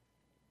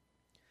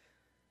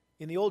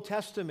 In the Old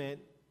Testament,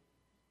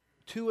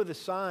 two of the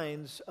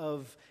signs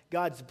of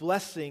God's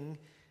blessing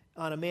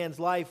on a man's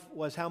life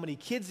was how many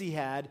kids he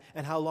had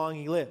and how long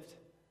he lived.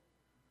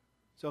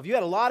 So if you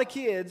had a lot of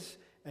kids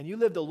and you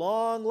lived a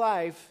long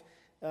life,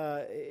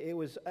 it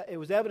was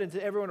evident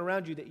to everyone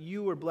around you that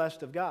you were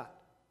blessed of God.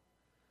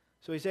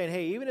 So he's saying,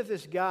 hey, even if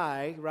this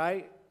guy,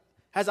 right,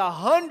 has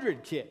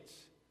 100 kids,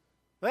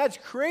 that's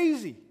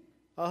crazy,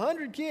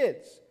 100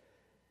 kids,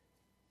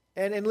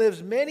 and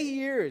lives many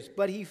years,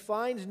 but he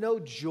finds no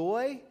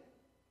joy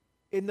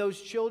in those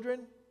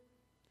children.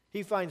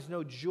 He finds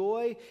no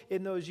joy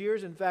in those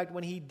years. In fact,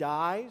 when he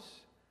dies,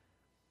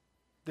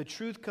 the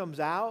truth comes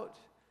out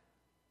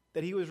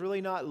that he was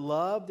really not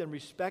loved and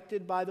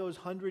respected by those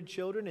 100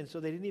 children, and so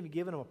they didn't even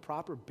give him a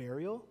proper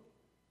burial.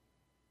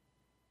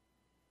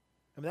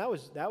 I mean,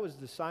 that was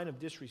the sign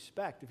of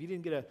disrespect. If you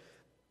didn't get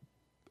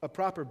a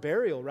proper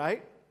burial,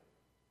 right?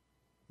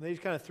 And they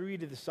just kind of threw you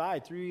to the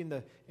side, threw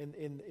you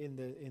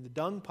in the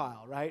dung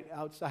pile, right,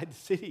 outside the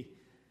city.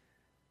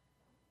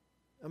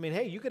 I mean,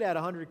 hey, you could have had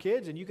 100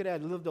 kids and you could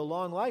have lived a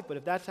long life, but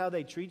if that's how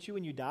they treat you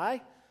when you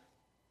die,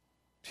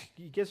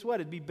 guess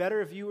what? It'd be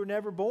better if you were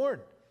never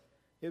born.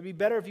 It would be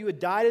better if you had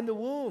died in the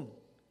womb.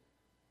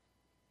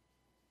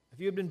 If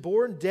you had been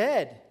born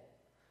dead.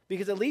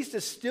 Because at least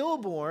a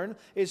stillborn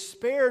is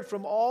spared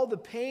from all the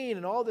pain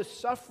and all the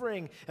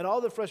suffering and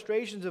all the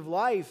frustrations of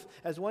life.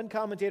 As one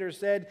commentator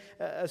said,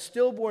 a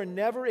stillborn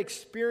never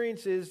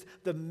experiences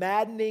the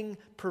maddening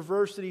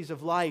perversities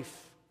of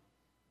life.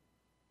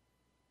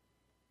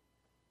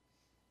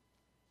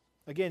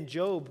 Again,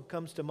 Job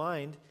comes to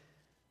mind.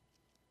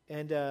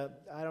 And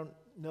I don't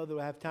know that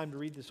I have time to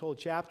read this whole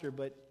chapter,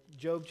 but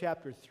Job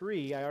chapter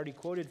 3, I already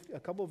quoted a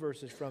couple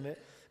verses from it.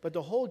 But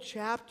the whole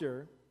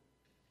chapter,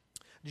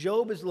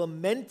 Job is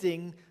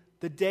lamenting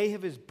the day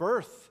of his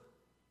birth.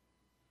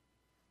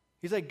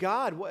 He's like,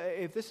 God,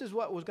 if this is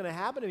what was going to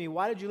happen to me,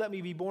 why did you let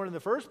me be born in the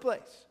first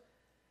place?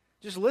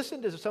 Just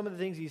listen to some of the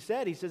things he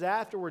said. He says,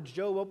 afterwards,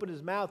 Job opened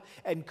his mouth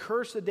and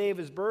cursed the day of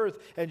his birth.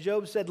 And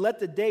Job said, let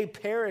the day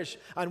perish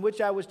on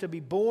which I was to be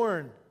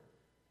born.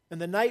 And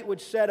the night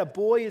which said, a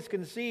boy is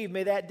conceived,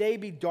 may that day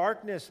be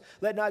darkness.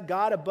 Let not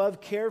God above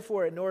care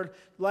for it, nor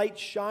light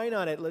shine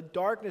on it. Let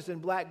darkness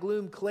and black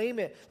gloom claim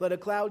it. Let a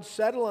cloud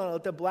settle on it.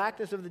 Let the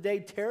blackness of the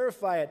day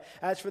terrify it.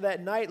 As for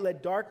that night,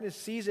 let darkness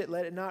seize it.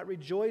 Let it not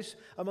rejoice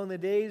among the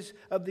days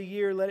of the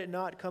year. Let it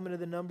not come into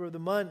the number of the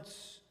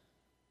months.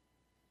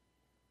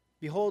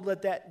 Behold,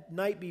 let that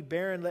night be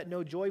barren. Let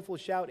no joyful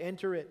shout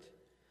enter it.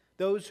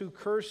 Those who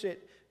curse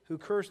it, who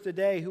curse the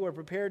day, who are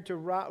prepared to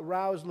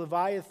rouse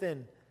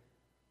Leviathan.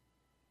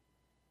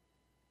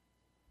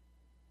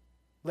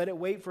 Let it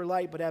wait for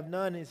light, but have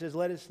none. He says,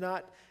 let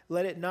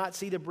it not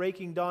see the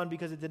breaking dawn,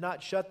 because it did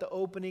not shut the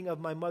opening of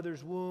my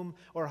mother's womb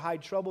or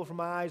hide trouble from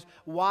my eyes.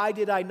 Why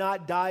did I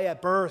not die at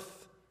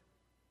birth?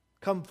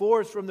 Come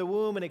forth from the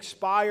womb and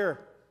expire.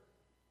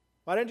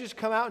 Why didn't I just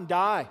come out and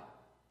die?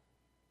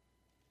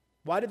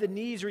 Why did the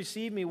knees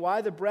receive me?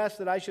 Why the breast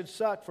that I should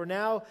suck? For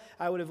now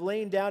I would have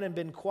lain down and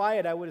been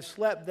quiet. I would have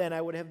slept then.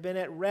 I would have been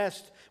at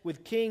rest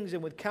with kings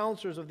and with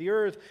counselors of the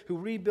earth who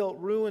rebuilt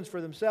ruins for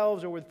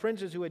themselves, or with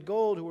princes who had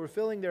gold, who were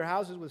filling their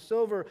houses with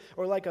silver,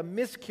 or like a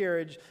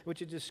miscarriage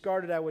which is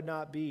discarded I would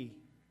not be.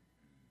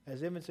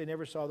 As infants they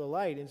never saw the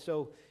light. And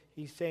so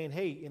he's saying,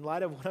 hey, in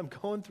light of what I'm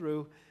going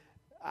through,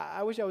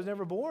 I wish I was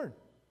never born.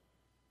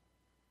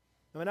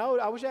 I mean,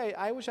 I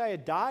wish I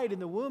had died in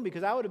the womb,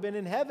 because I would have been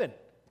in heaven.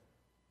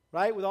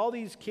 Right? With all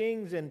these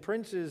kings and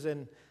princes,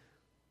 and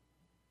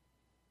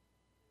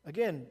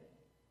again,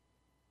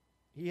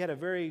 he had a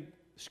very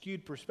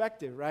skewed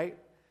perspective, right?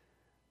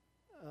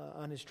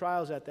 On his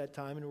trials at that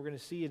time, and we're going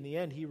to see in the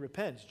end he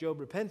repents.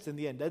 Job repents in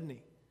the end, doesn't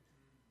he?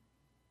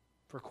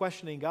 For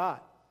questioning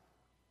God.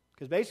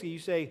 Because basically you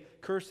say,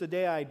 curse the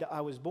day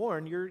I was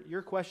born,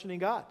 you're questioning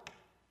God.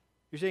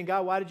 You're saying,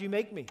 God, why did you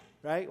make me?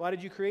 Right? Why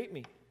did you create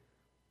me?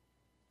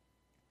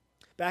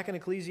 Back in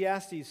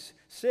Ecclesiastes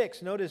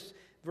 6, notice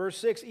verse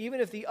 6, even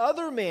if the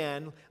other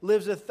man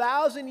lives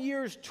 1,000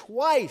 years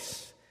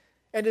twice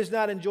and does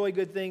not enjoy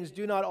good things,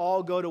 do not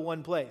all go to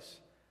one place.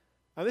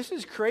 Now this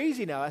is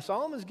crazy now.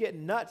 Solomon's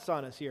getting nuts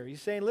on us here.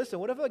 He's saying, listen,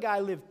 what if a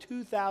guy lived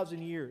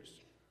 2,000 years?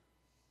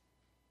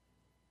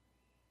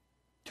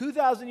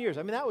 2,000 years.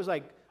 I mean, that was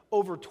like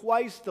over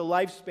twice the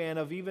lifespan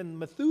of even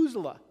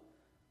Methuselah.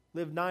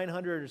 Lived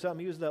 900 or something.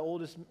 He was the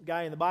oldest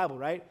guy in the Bible,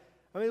 right?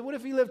 I mean, what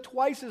if he lived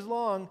twice as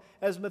long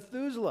as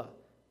Methuselah?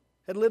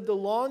 Had lived the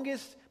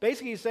longest.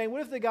 Basically, he's saying,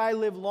 what if the guy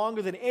lived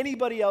longer than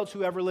anybody else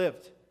who ever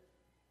lived?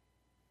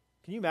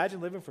 Can you imagine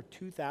living for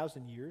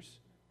 2,000 years?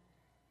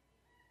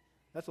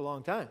 That's a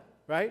long time,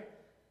 right?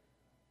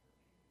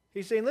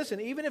 He's saying, listen,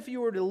 even if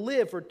you were to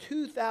live for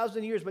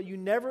 2,000 years, but you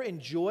never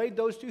enjoyed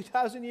those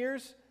 2,000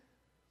 years,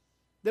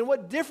 then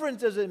what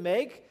difference does it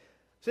make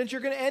since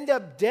you're going to end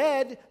up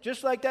dead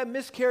just like that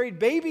miscarried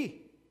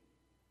baby.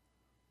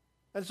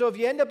 And so if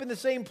you end up in the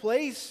same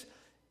place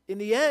in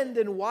the end,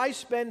 then why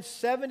spend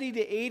 70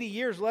 to 80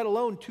 years, let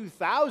alone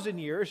 2,000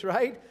 years,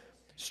 right?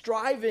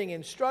 Striving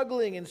and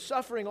struggling and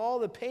suffering all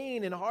the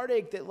pain and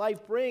heartache that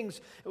life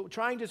brings,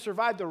 trying to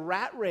survive the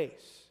rat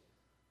race.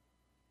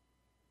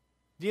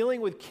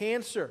 Dealing with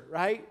cancer,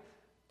 right?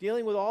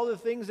 Dealing with all the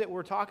things that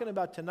we're talking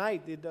about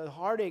tonight, the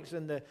heartaches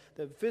and the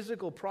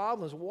physical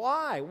problems.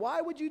 Why?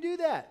 Why would you do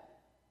that?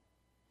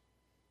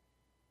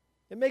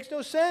 It makes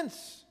no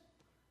sense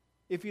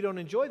if you don't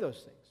enjoy those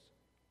things.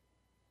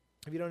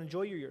 If you don't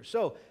enjoy your years.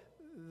 So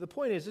the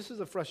point is, this is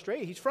a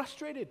frustration. He's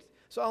frustrated.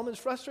 Solomon's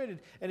frustrated.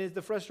 And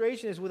the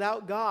frustration is,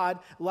 without God,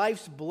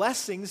 life's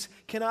blessings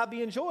cannot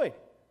be enjoyed.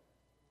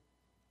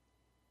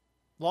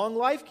 Long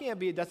life can't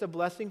be. That's a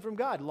blessing from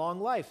God.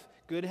 Long life,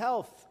 good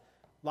health,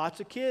 lots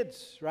of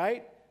kids,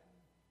 right?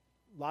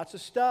 Lots of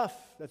stuff.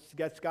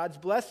 That's God's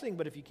blessing.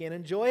 But if you can't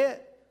enjoy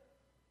it,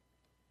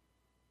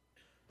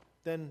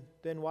 then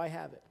why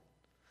have it?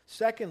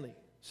 Secondly,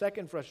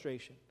 second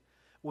frustration.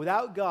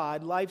 Without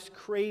God, life's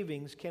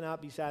cravings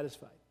cannot be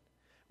satisfied.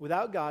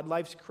 Without God,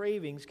 life's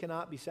cravings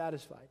cannot be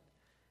satisfied.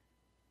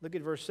 Look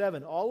at verse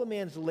 7. All a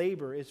man's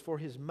labor is for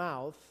his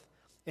mouth,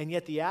 and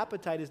yet the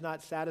appetite is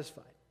not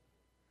satisfied.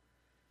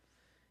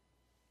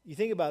 You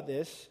think about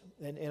this,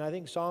 and I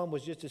think Solomon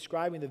was just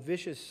describing the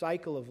vicious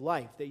cycle of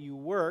life, that you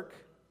work.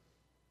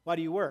 Why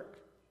do you work?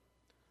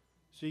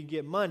 So you can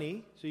get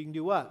money, so you can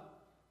do what?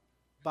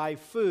 Buy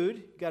food.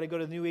 You got to go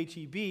to the new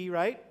H-E-B,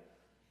 right?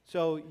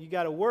 So you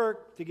got to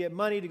work to get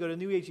money to go to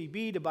new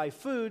H-E-B to buy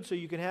food so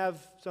you can have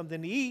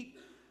something to eat.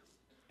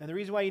 And the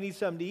reason why you need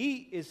something to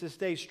eat is to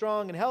stay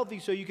strong and healthy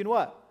so you can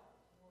what?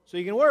 So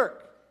you can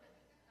work.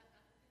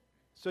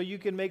 So you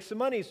can make some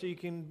money, so you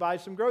can buy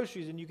some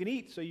groceries and you can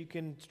eat, so you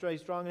can stay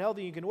strong and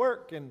healthy, you can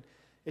work. And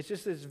it's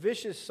just this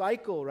vicious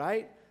cycle,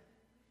 right?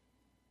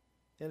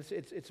 And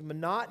it's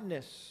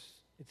monotonous.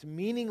 It's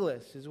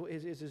meaningless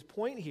is his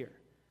point here.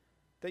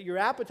 That your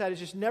appetite is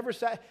just never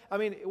I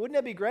mean, wouldn't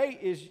that be great?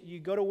 Is you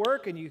go to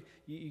work and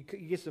you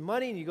get some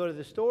money and you go to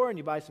the store and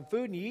you buy some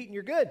food and you eat and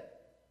you're good.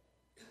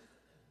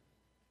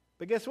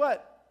 But guess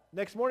what?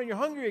 Next morning you're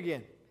hungry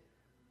again.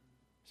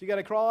 So you got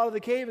to crawl out of the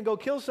cave and go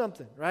kill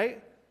something,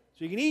 right?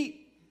 So you can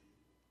eat.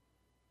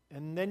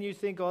 And then you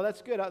think, oh,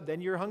 that's good.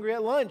 Then you're hungry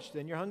at lunch.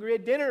 Then you're hungry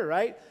at dinner,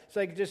 right? It's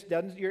like it just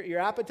doesn't, your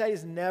appetite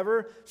is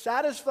never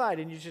satisfied.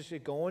 And you're just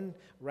going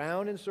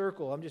round in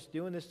circle. I'm just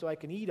doing this so I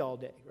can eat all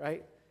day,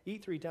 right?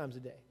 Eat 3 times a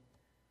day.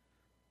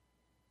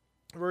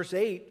 Verse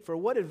 8, for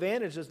what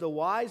advantage does the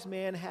wise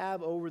man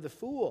have over the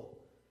fool?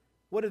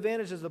 What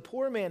advantage does the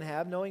poor man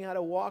have knowing how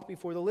to walk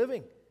before the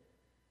living?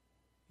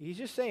 He's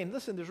just saying,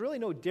 listen, there's really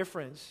no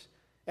difference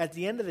at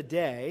the end of the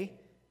day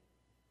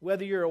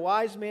whether you're a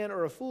wise man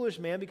or a foolish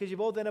man, because you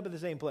both end up in the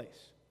same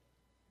place.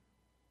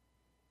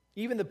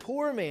 Even the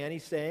poor man,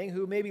 he's saying,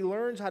 who maybe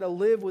learns how to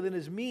live within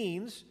his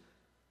means,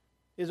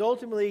 is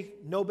ultimately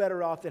no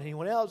better off than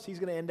anyone else. He's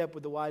going to end up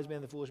with the wise man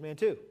and the foolish man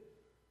too.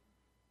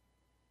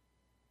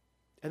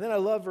 And then I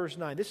love verse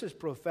 9. This is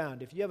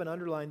profound. If you haven't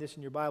underlined this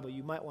in your Bible,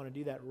 you might want to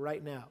do that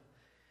right now.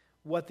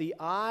 What the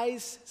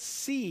eyes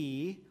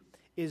see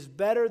is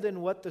better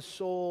than what the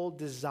soul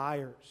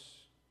desires.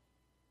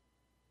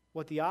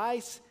 What the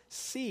eyes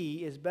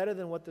see is better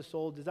than what the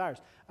soul desires.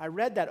 I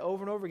read that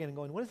over and over again and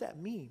going, what does that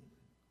mean?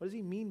 What does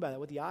he mean by that?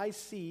 What the eyes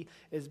see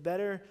is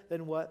better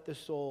than what the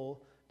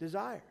soul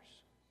desires.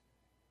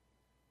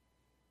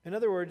 In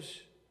other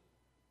words,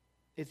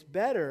 it's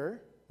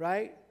better,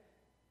 right,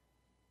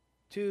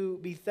 to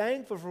be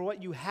thankful for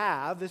what you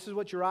have. This is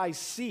what your eyes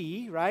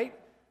see, right?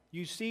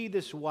 You see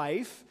this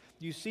wife,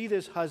 you see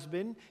this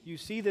husband, you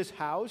see this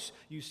house,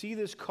 you see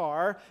this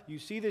car, you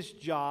see this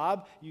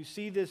job, you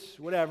see this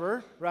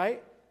whatever,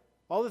 right?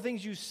 All the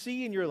things you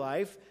see in your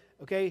life,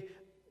 okay,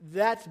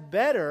 that's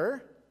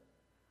better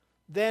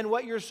than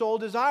what your soul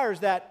desires,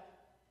 that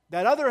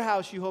other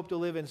house you hope to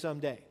live in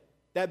someday,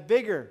 that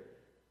bigger,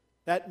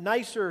 that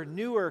nicer,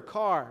 newer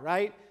car,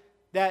 right?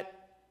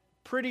 That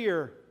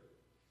prettier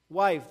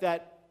wife,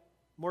 that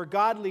more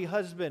godly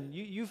husband.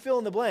 You fill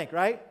in the blank,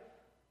 right?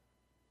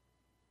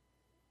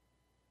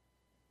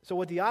 So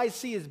what the eyes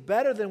see is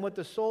better than what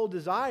the soul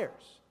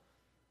desires.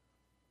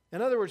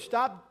 In other words,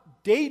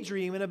 stop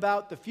daydreaming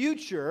about the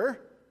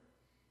future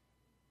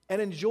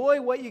and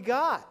enjoy what you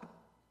got,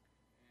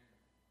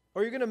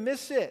 or you're going to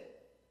miss it.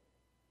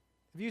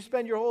 If you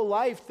spend your whole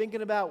life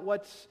thinking about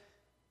what's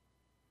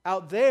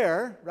out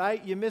there,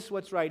 right, you miss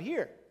what's right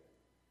here.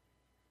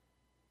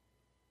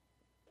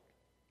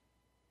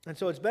 And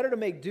so it's better to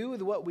make do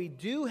with what we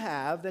do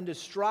have than to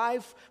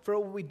strive for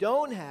what we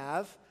don't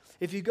have.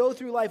 If you go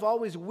through life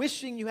always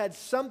wishing you had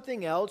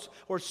something else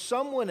or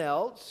someone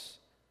else,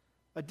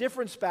 a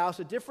different spouse,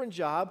 a different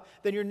job,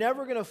 then you're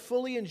never going to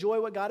fully enjoy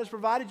what God has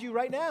provided you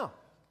right now.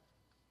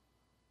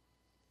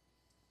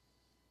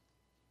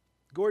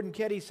 Gordon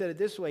Ketty said it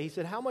this way. He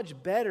said, how much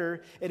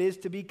better it is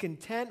to be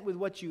content with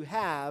what you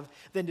have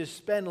than to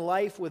spend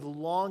life with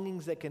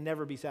longings that can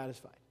never be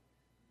satisfied.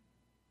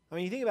 I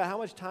mean, you think about how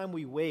much time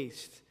we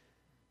waste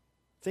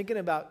thinking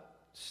about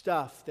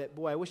stuff that,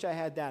 boy, I wish I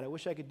had that. I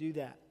wish I could do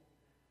that.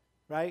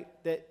 Right?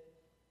 That,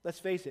 let's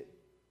face it,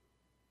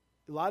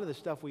 a lot of the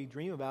stuff we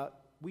dream about,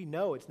 we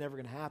know it's never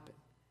going to happen.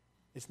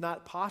 It's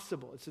not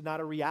possible. It's not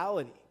a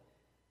reality.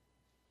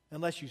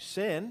 Unless you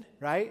sin,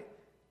 right?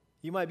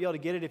 You might be able to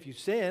get it if you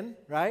sin,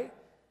 right?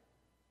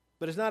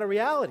 But it's not a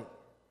reality.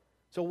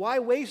 So why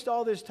waste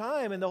all this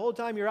time? And the whole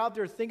time you're out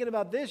there thinking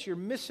about this, you're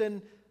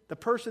missing the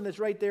person that's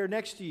right there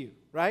next to you,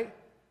 right?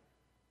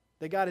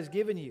 That God has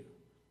given you.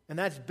 And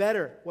that's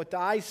better. What the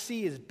eye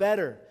see is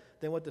better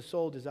than what the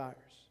soul desires.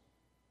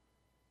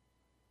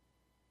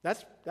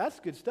 That's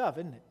good stuff,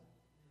 isn't it?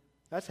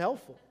 That's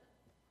helpful.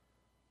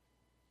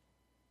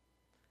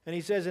 And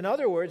he says, in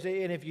other words,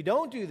 and if you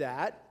don't do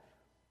that,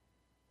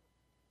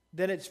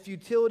 then it's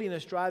futility and a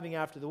striving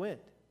after the wind.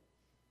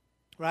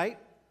 Right?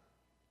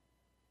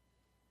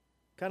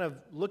 Kind of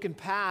looking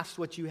past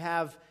what you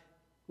have,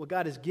 what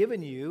God has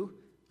given you,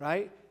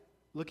 right?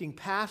 Looking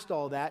past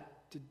all that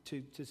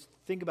to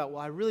think about,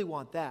 well, I really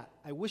want that.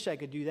 I wish I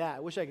could do that. I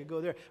wish I could go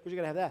there. I wish I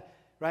could have that.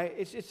 Right?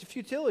 It's a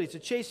futility. It's a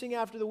chasing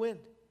after the wind.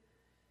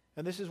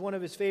 And this is one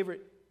of his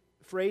favorite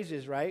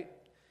phrases, right?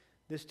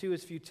 This too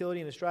is futility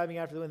and a striving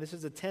after the wind. This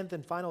is the 10th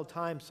and final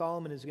time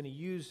Solomon is going to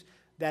use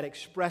that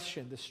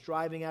expression, the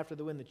striving after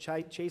the wind,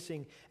 the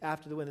chasing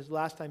after the wind. This is the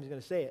last time he's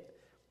going to say it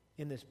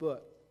in this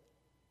book.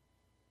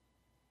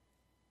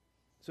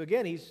 So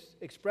again, he's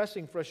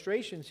expressing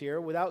frustrations here.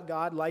 Without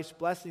God, life's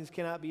blessings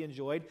cannot be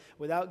enjoyed.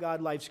 Without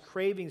God, life's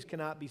cravings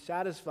cannot be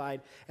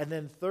satisfied. And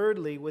then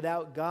thirdly,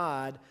 without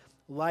God,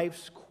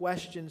 life's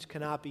questions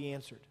cannot be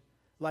answered.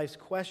 Life's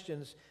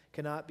questions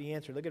cannot be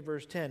answered. Look at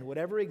verse 10.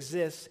 Whatever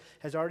exists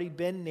has already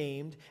been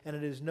named, and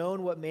it is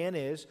known what man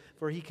is,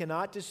 for he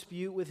cannot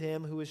dispute with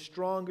him who is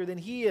stronger than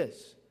he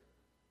is.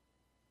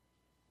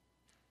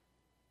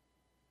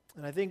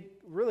 And I think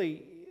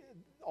really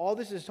all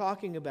this is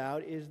talking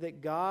about is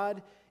that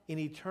God in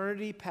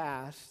eternity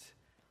past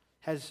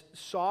has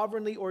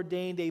sovereignly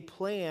ordained a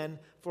plan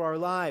for our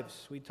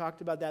lives. We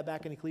talked about that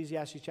back in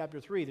Ecclesiastes chapter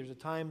 3. There's a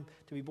time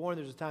to be born,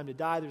 there's a time to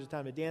die, there's a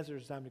time to dance,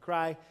 there's a time to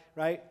cry,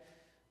 right?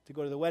 To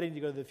go to the wedding, to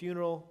go to the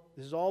funeral.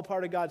 This is all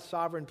part of God's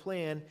sovereign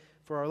plan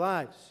for our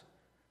lives.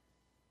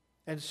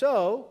 And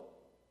so,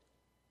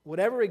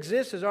 whatever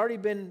exists has already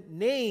been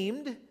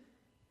named,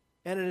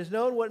 and it is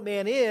known what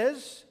man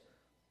is.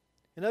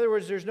 In other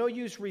words, there's no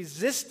use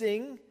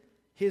resisting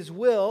his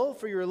will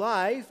for your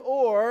life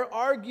or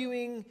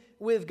arguing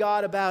with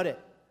God about it.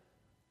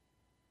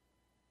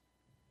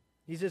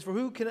 He says,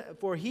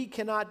 for he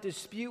cannot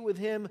dispute with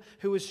him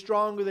who is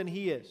stronger than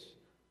he is.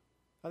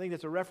 I think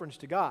that's a reference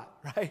to God,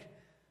 right?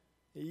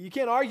 You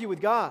can't argue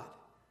with God.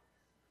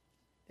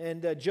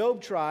 And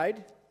Job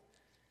tried,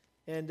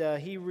 and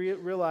he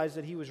realized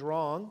that he was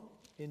wrong.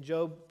 In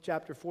Job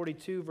chapter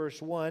 42,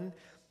 verse 1,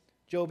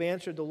 Job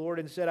answered the Lord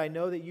and said, I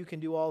know that you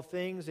can do all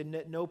things, and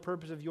that no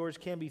purpose of yours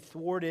can be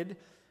thwarted.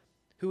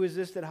 Who is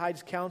this that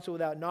hides counsel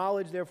without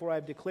knowledge? Therefore I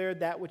have declared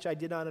that which I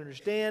did not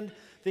understand,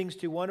 things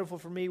too wonderful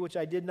for me which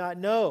I did not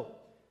know.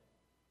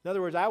 In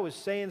other words, I was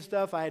saying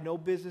stuff I had no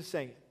business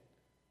saying.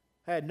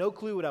 I had no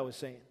clue what I was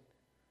saying.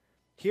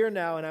 Hear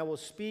now, and I will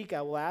speak,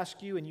 I will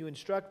ask you, and you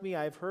instruct me.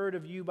 I have heard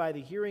of you by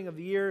the hearing of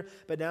the ear,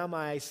 but now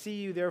my eyes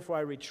see you, therefore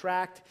I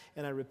retract,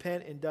 and I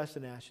repent in dust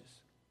and ashes.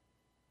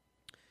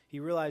 He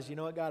realized, you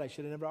know what, God, I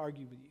should have never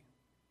argued with you.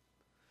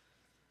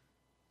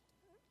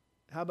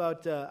 How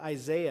about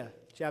Isaiah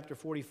chapter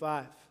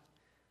 45?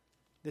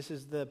 This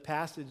is the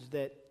passage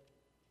that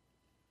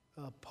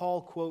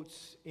Paul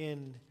quotes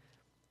in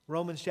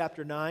Romans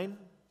chapter 9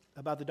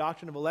 about the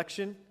doctrine of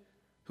election.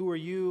 Who are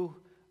you,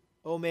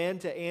 O man,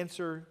 to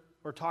answer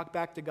or talk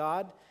back to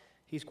God?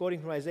 He's quoting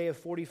from Isaiah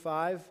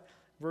 45,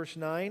 verse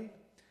 9.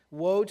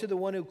 Woe to the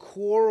one who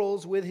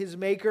quarrels with his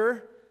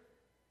maker.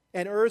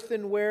 An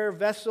earthenware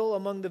vessel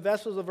among the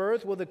vessels of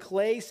earth. Will the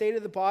clay say to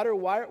the potter,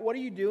 what are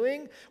you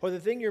doing? Or the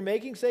thing you're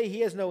making say,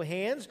 he has no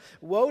hands?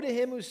 Woe to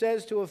him who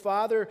says to a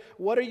father,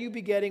 what are you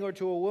begetting? Or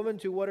to a woman,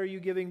 to what are you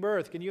giving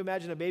birth? Can you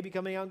imagine a baby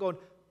coming out and going,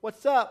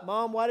 what's up,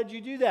 Mom? Why did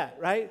you do that?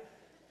 Right?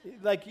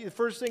 Like the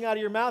first thing out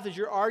of your mouth is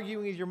you're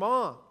arguing with your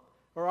mom.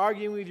 Or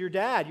arguing with your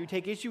dad. You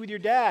take issue with your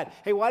dad.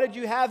 Hey, why did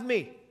you have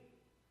me?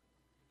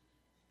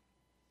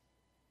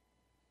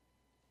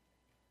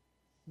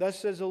 Thus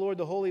says the Lord,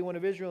 the Holy One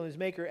of Israel and his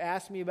Maker,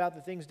 ask me about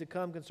the things to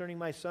come concerning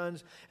my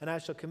sons, and you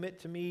shall commit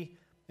to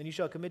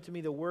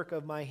me the work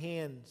of my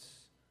hands.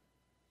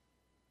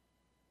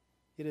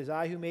 It is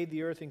I who made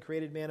the earth and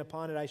created man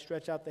upon it. I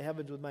stretch out the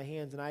heavens with my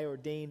hands, and I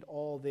ordained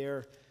all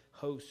their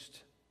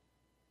host.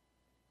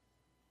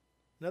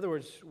 In other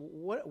words,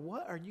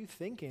 what are you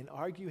thinking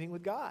arguing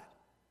with God?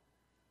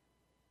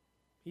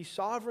 He's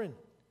sovereign.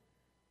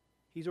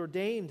 He's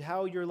ordained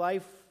how your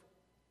life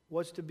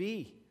was to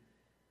be.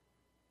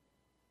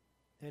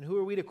 And who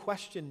are we to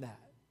question that,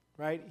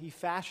 right? He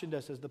fashioned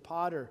us as the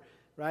potter,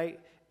 right?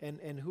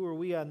 And who are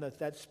we on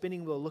that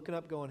spinning wheel looking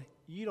up going,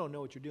 you don't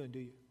know what you're doing, do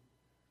you?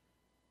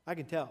 I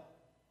can tell.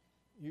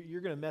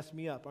 You're going to mess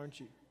me up, aren't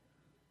you?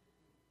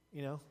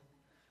 You know?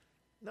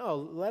 No,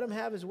 let him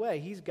have his way.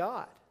 He's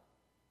God.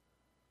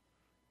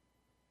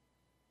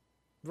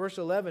 Verse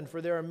 11,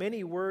 for there are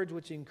many words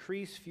which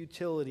increase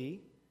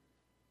futility.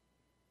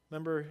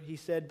 Remember, he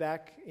said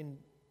back in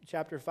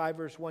chapter 5,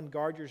 verse 1,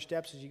 guard your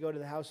steps as you go to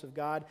the house of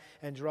God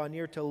and draw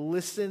near to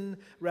listen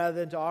rather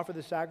than to offer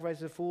the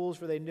sacrifice of fools,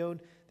 for they do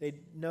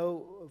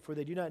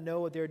not know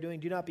what they are doing.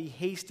 Do not be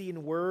hasty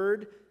in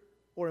word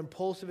or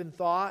impulsive in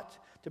thought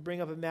to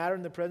bring up a matter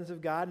in the presence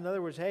of God. In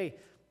other words, hey,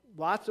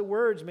 lots of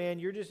words, man,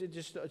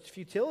 it's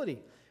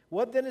futility.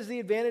 What then is the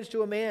advantage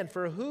to a man?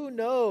 For who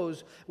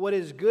knows what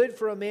is good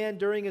for a man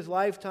during his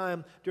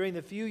lifetime, during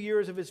the few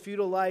years of his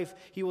futile life?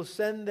 He will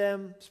spend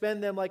them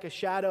like a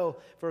shadow.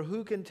 For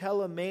who can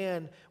tell a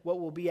man what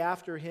will be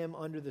after him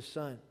under the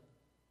sun?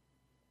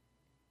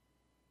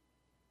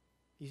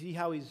 You see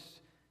how he's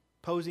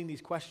posing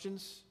these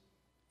questions?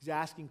 He's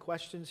asking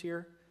questions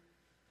here.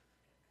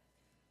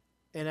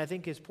 And I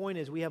think his point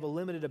is we have a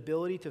limited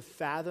ability to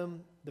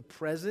fathom the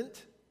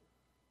present.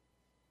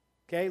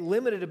 Okay,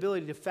 limited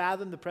ability to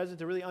fathom the present,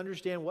 to really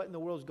understand what in the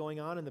world is going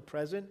on in the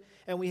present,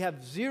 and we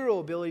have zero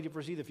ability to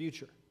foresee the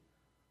future.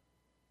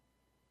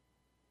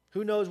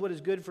 Who knows what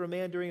is good for a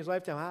man during his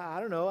lifetime? I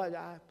don't know.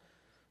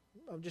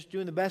 I'm just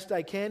doing the best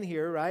I can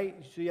here, right?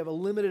 So you have a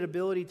limited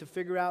ability to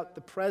figure out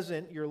the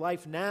present, your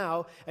life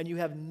now, and you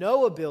have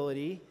no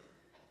ability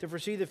to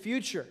foresee the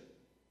future.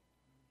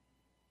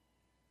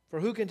 For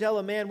who can tell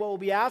a man what will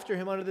be after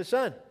him under the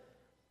sun?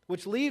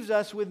 Which leaves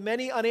us with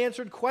many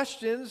unanswered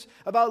questions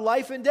about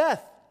life and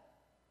death.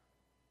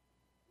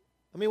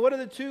 I mean, what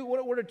are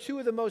two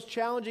of the most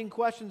challenging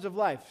questions of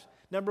life?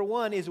 Number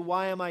one is,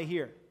 why am I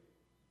here?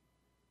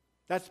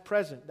 That's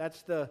present.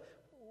 That's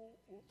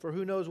for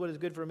who knows what is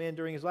good for a man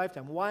during his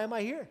lifetime. Why am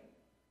I here?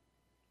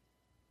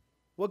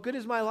 What good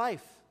is my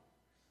life?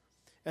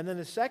 And then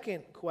the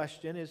second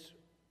question is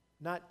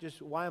not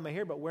just why am I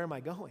here, but where am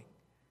I going?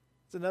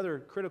 It's another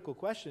critical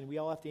question we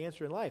all have to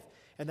answer in life.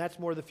 And that's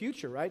more the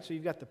future, right? So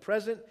you've got the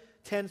present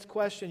tense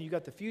question, you've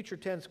got the future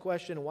tense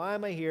question. Why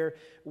am I here?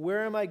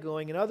 Where am I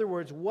going? In other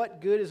words,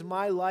 what good is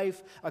my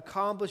life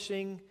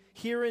accomplishing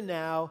here and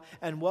now?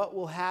 And what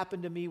will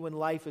happen to me when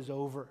life is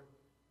over?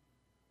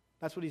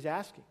 That's what he's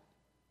asking.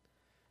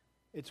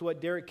 It's what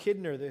Derek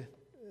Kidner,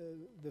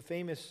 the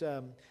famous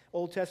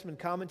Old Testament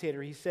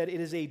commentator, he said,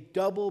 it is a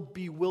double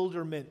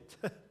bewilderment.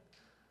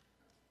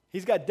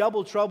 He's got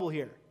double trouble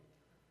here.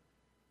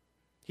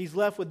 He's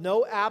left with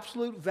no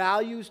absolute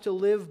values to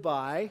live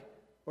by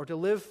or to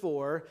live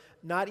for,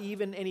 not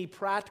even any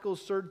practical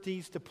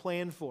certainties to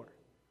plan for.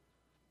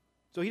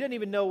 So he doesn't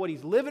even know what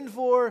he's living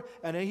for,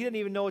 and he doesn't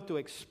even know what to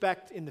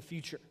expect in the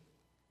future.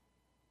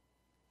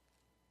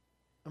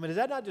 I mean, does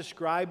that not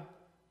describe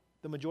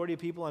the majority of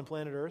people on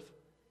planet Earth?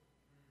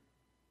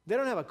 They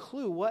don't have a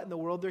clue what in the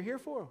world they're here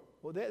for.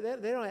 Well, they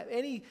don't have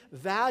any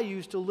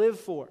values to live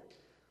for.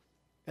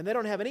 And they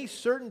don't have any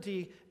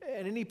certainty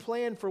and any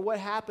plan for what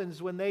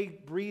happens when they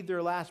breathe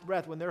their last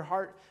breath, when their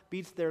heart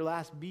beats their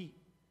last beat.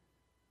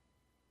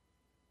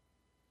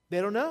 They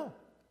don't know.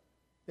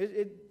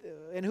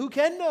 And who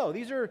can know?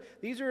 These are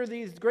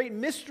these great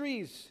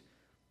mysteries,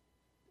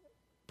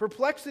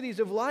 perplexities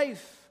of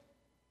life.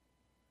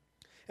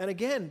 And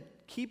again,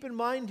 keep in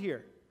mind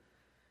here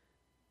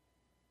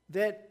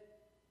that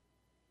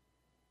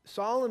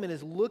Solomon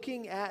is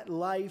looking at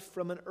life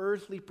from an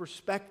earthly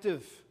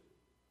perspective.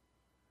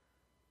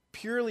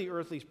 Purely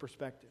earthly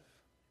perspective.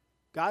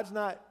 God's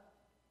not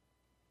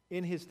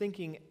in his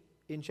thinking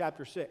in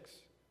chapter 6.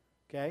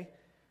 Okay?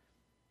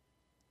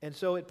 And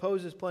so it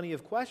poses plenty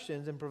of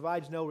questions and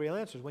provides no real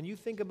answers. When you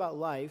think about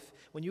life,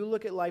 when you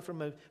look at life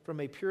from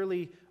a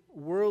purely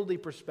worldly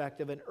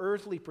perspective, an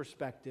earthly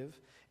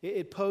perspective,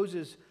 it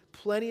poses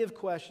plenty of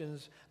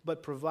questions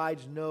but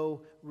provides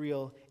no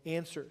real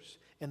answers.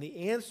 And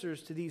the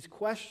answers to these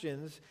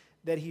questions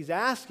that he's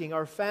asking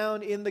are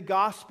found in the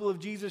gospel of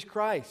Jesus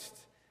Christ.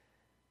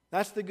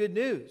 That's the good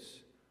news.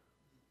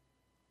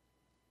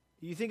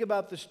 You think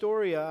about the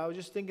story, I was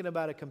just thinking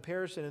about a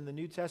comparison in the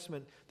New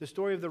Testament, the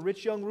story of the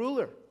rich young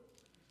ruler.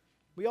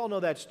 We all know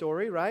that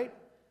story, right?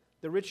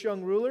 The rich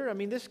young ruler, I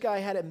mean, this guy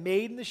had it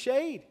made in the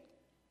shade.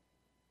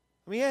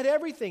 I mean, he had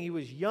everything. He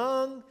was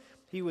young,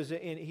 he was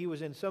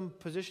in some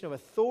position of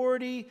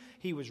authority,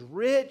 he was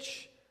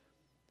rich.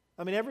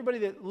 I mean, everybody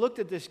that looked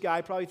at this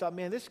guy probably thought,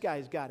 man, this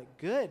guy's got it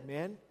good,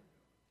 man.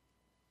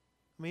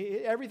 I mean,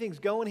 everything's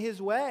going his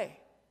way.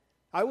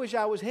 I wish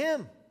I was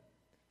him.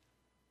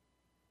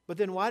 But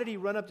then why did he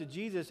run up to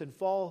Jesus and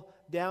fall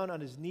down on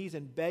his knees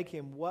and beg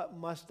him, what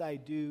must I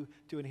do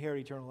to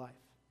inherit eternal life?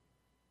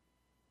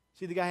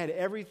 See, the guy had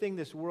everything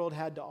this world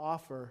had to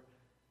offer,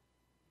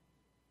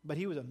 but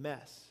he was a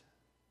mess.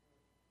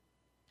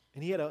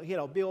 And he had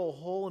a big old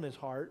hole in his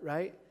heart,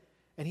 right?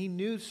 And he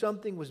knew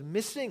something was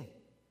missing.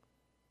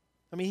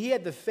 I mean, he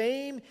had the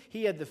fame,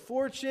 he had the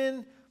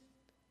fortune,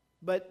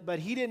 but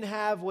he didn't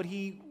have what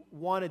he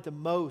wanted the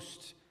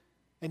most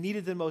and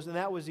needed the most, and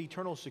that was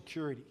eternal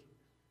security.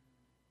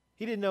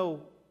 He didn't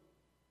know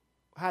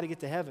how to get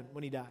to heaven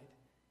when he died.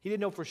 He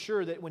didn't know for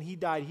sure that when he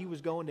died, he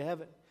was going to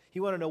heaven. He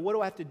wanted to know, what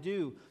do I have to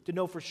do to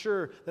know for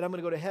sure that I'm going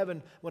to go to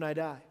heaven when I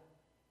die?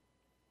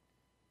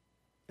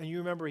 And you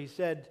remember he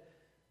said,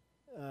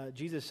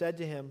 Jesus said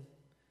to him,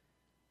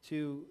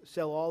 to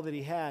sell all that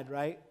he had,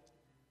 right?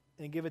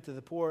 And give it to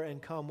the poor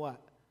and come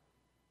what?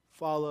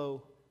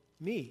 Follow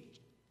me.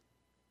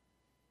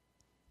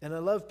 And I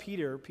love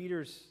Peter.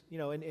 Peter's,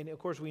 and of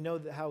course we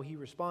know how he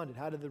responded.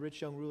 How did the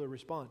rich young ruler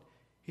respond?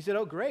 He said,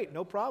 oh, great,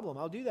 no problem,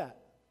 I'll do that.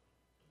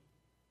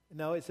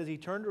 No, it says he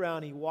turned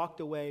around, he walked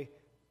away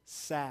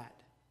sad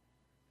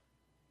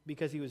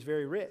because he was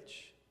very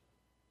rich.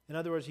 In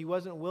other words, he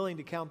wasn't willing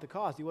to count the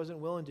cost. He wasn't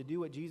willing to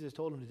do what Jesus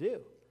told him to do.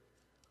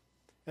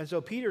 And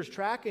so Peter's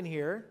tracking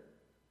here,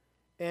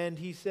 and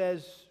he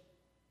says,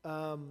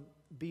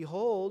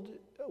 behold,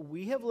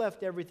 we have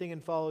left everything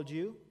and followed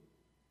you.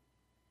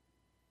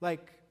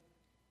 Like,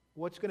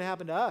 what's going to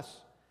happen to us?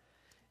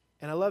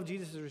 And I love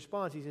Jesus'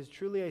 response. He says,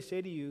 truly I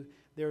say to you,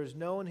 there is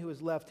no one who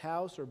has left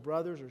house or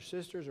brothers or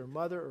sisters or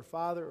mother or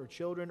father or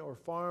children or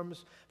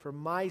farms for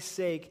my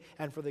sake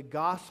and for the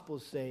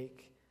gospel's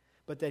sake,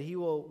 but that he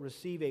will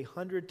receive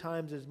 100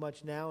 times as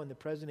much now in the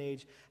present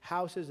age,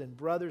 houses and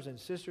brothers and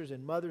sisters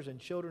and mothers and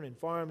children and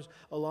farms,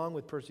 along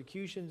with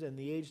persecutions and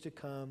the age to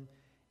come,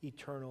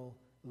 eternal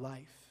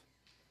life.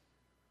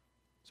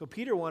 So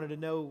Peter wanted to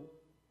know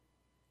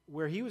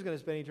where he was going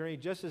to spend eternity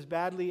just as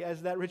badly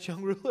as that rich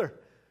young ruler.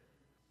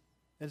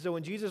 And so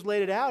when Jesus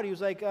laid it out, he was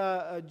like,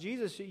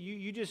 Jesus,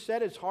 you just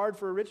said it's hard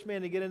for a rich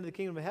man to get into the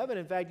kingdom of heaven.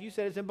 In fact, you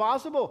said it's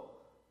impossible.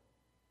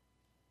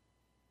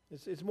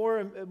 It's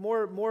more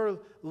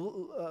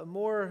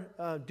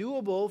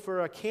doable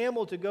for a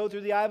camel to go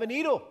through the eye of a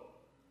needle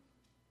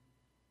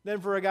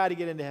than for a guy to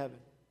get into heaven.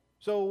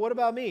 So what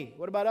about me?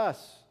 What about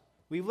us?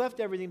 We've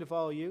left everything to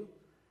follow you.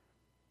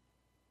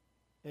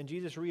 And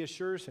Jesus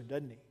reassures him,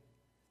 doesn't he?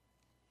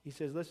 He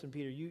says, listen,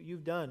 Peter,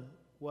 you've done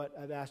what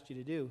I've asked you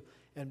to do.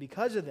 And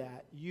because of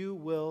that, you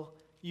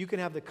can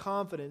have the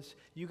confidence,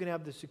 you can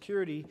have the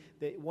security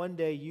that one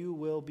day you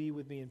will be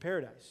with me in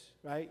paradise,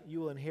 right?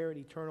 You will inherit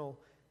eternal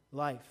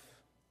life.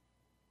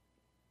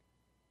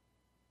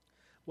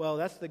 Well,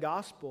 that's the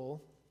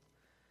gospel,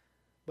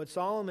 but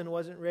Solomon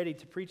wasn't ready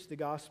to preach the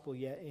gospel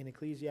yet in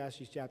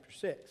Ecclesiastes chapter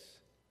 6.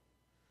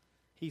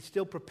 He's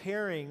still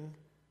preparing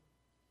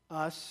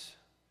us,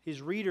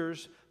 his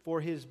readers, for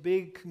his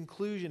big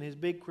conclusion, his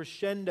big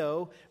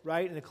crescendo,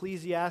 right? In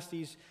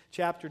Ecclesiastes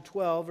chapter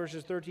 12,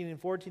 verses 13 and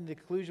 14, the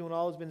conclusion when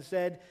all has been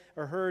said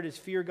or heard is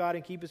fear God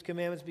and keep his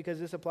commandments, because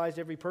this applies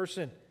to every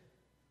person.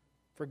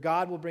 For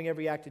God will bring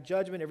every act to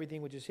judgment,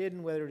 everything which is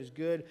hidden, whether it is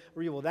good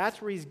or evil. That's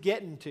where he's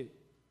getting to.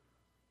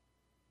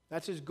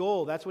 That's his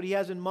goal. That's what he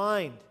has in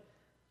mind.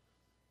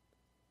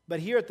 But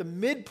here at the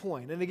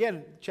midpoint, and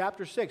again,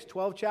 chapter 6,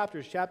 12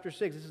 chapters, chapter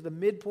 6, this is the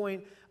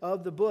midpoint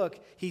of the book.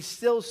 He's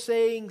still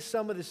saying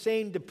some of the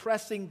same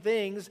depressing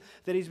things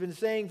that he's been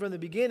saying from the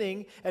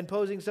beginning and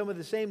posing some of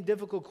the same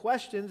difficult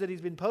questions that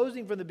he's been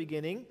posing from the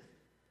beginning.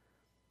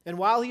 And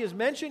while he has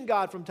mentioned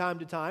God from time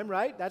to time,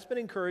 right, that's been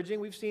encouraging.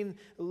 We've seen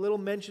little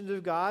mentions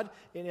of God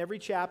in every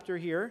chapter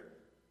here.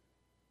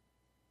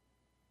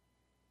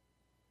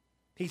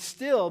 He's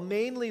still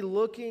mainly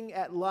looking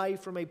at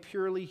life from a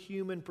purely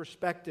human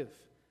perspective.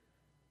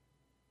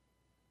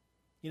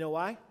 You know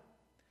why?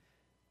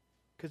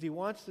 Because he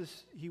wants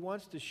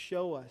to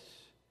show us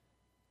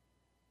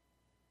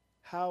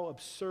how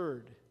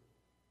absurd,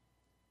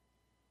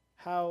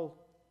 how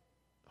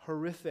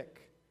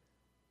horrific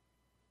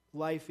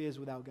life is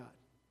without God.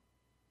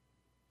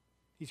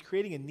 He's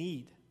creating a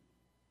need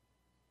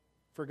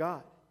for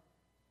God.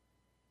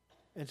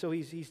 And so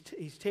he's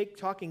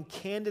talking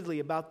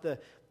candidly about the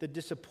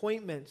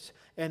disappointments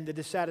and the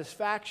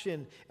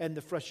dissatisfaction and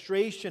the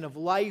frustration of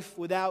life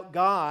without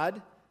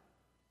God.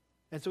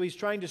 And so he's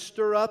trying to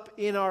stir up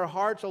in our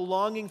hearts a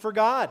longing for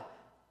God.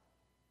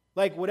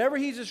 Like whatever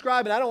he's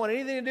describing, I don't want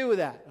anything to do with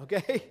that,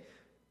 okay?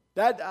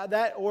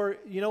 Or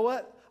you know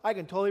what? I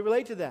can totally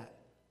relate to that.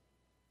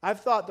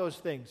 I've thought those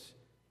things.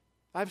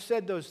 I've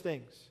said those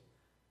things.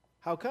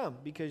 How come?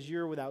 Because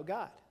you're without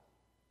God.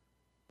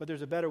 But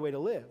there's a better way to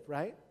live,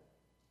 right?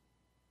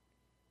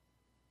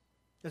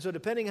 And so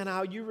depending on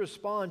how you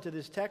respond to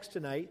this text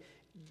tonight,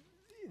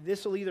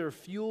 this will either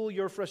fuel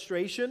your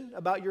frustration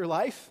about your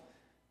life.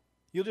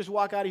 You'll just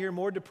walk out of here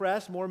more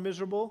depressed, more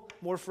miserable,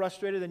 more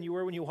frustrated than you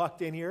were when you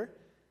walked in here.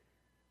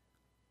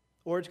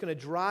 Or it's going to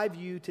drive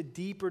you to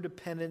deeper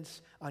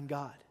dependence on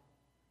God.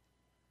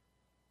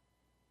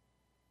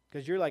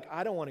 Because you're like,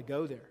 I don't want to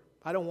go there.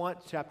 I don't want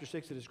chapter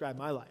 6 to describe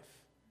my life.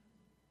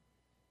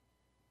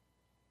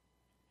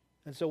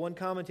 And so one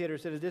commentator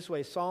said it this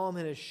way: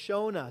 Solomon has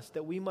shown us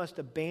that we must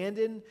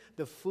abandon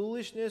the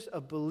foolishness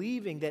of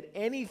believing that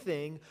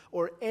anything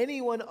or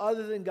anyone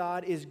other than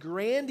God is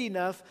grand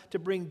enough to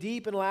bring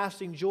deep and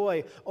lasting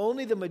joy.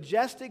 Only the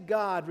majestic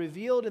God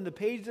revealed in the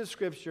pages of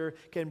Scripture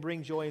can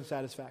bring joy and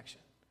satisfaction.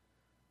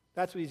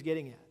 That's what he's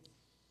getting at.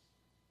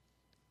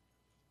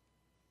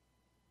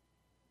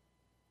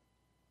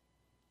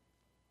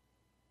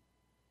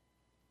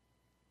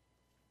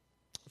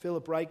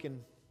 Philip Ryken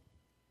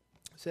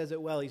says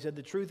it well. He said,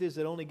 the truth is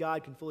that only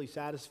God can fully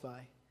satisfy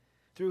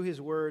through his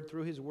word,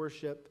 through his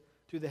worship,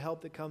 through the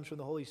help that comes from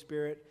the Holy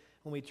Spirit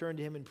when we turn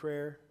to him in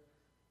prayer.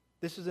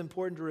 This is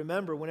important to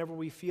remember whenever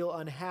we feel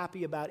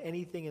unhappy about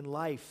anything in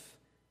life.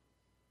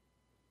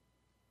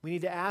 We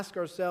need to ask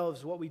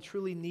ourselves what we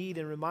truly need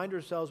and remind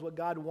ourselves what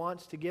God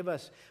wants to give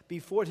us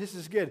before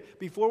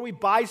we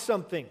buy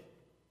something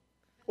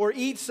or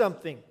eat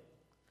something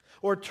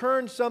or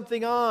turn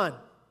something on.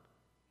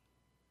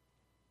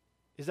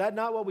 Is that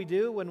not what we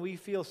do when we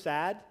feel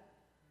sad?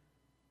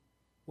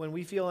 When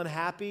we feel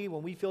unhappy,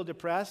 when we feel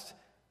depressed?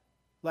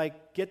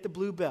 Like, get the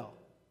Bluebell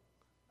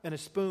and a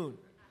spoon.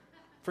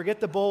 Forget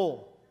the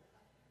bowl.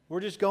 We're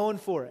just going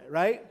for it,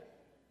 right?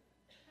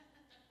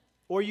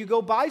 Or you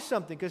go buy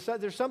something because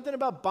there's something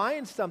about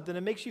buying something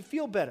that makes you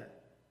feel better.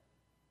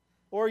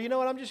 Or, you know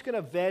what, I'm just going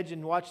to veg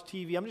and watch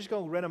TV. I'm just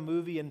going to rent a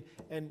movie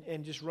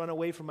and just run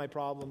away from my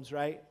problems,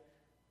 right?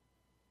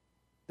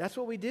 That's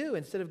what we do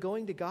instead of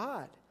going to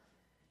God.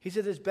 He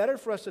said it's better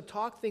for us to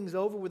talk things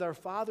over with our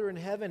Father in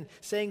heaven,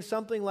 saying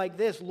something like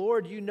this: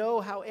 Lord, you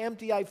know how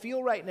empty I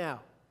feel right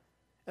now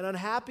and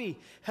unhappy.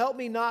 Help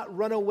me not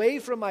run away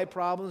from my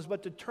problems,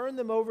 but to turn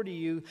them over to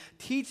you.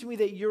 Teach me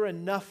that you're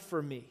enough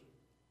for me.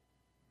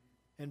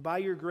 And by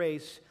your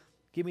grace,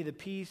 give me the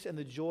peace and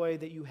the joy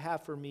that you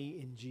have for me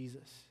in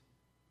Jesus.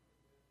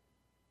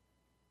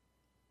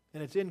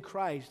 And it's in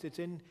Christ, it's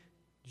in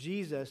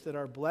Jesus that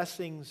our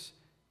blessings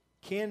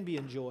can be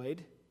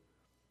enjoyed,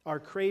 our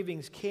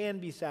cravings can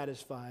be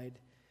satisfied,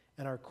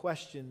 and our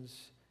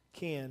questions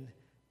can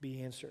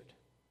be answered.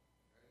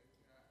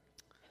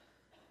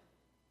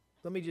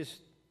 Let me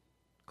just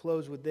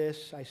close with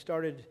this. I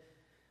started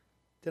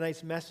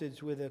tonight's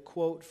message with a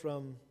quote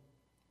from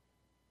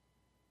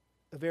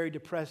a very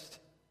depressed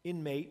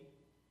inmate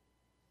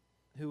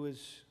who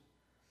was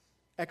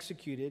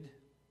executed.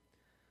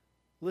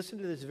 Listen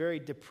to this very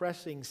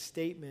depressing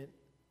statement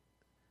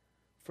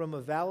from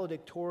a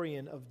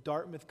valedictorian of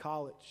Dartmouth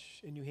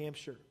College in New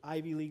Hampshire,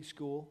 Ivy League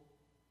school,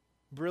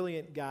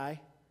 brilliant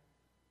guy.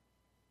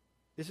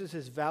 This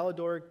is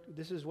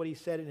what he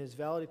said in his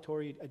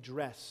valedictory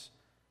address.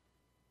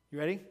 You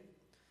ready?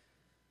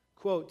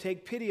 Quote,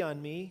 "Take pity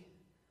on me,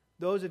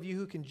 those of you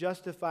who can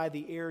justify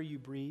the air you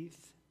breathe.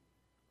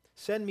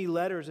 Send me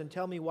letters and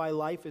tell me why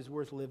life is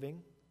worth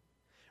living.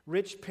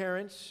 Rich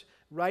parents,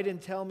 write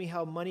and tell me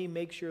how money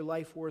makes your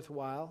life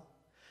worthwhile.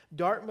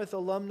 Dartmouth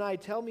alumni,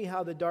 tell me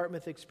how the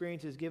Dartmouth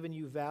experience has given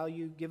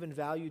value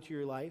to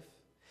your life.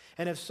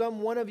 And if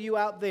some one of you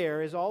out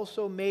there is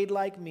also made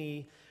like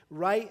me,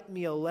 write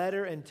me a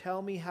letter and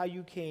tell me how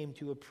you came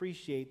to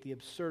appreciate the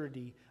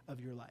absurdity of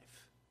your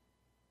life."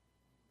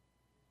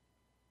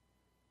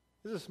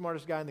 This is the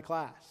smartest guy in the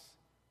class.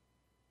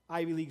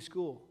 Ivy League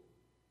school.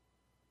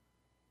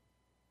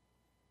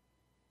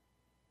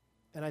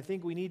 And I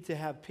think we need to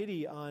have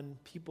pity on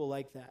people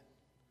like that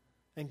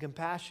and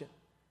compassion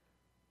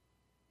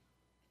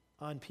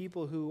on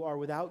people who are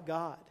without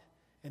God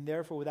and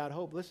therefore without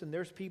hope. Listen,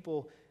 there's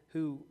people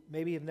who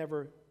maybe have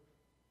never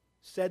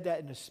said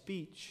that in a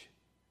speech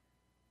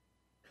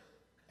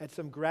at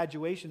some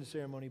graduation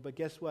ceremony, but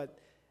guess what?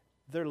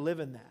 They're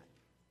living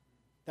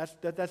that.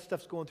 That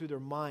stuff's going through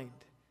their mind.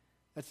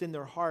 That's in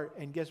their heart.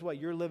 And guess what?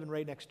 You're living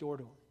right next door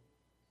to them.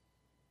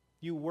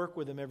 You work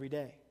with them every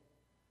day.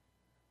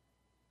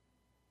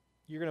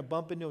 You're going to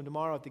bump into them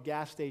tomorrow at the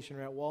gas station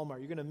or at Walmart.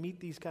 You're going to meet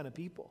these kind of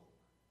people,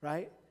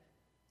 right?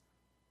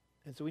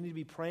 And so we need to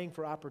be praying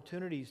for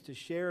opportunities to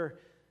share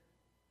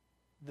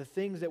the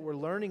things that we're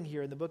learning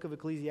here in the book of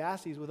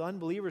Ecclesiastes with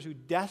unbelievers who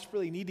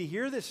desperately need to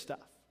hear this stuff.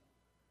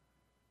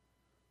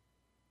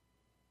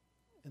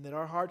 And that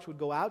our hearts would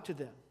go out to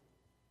them,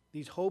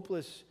 these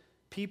hopeless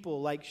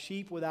people like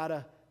sheep without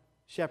a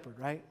shepherd,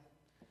 right?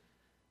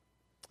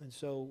 And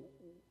so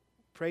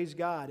praise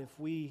God if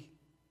we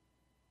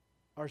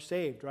are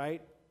saved,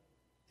 right?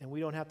 And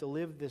we don't have to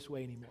live this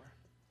way anymore.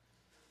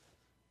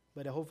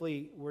 But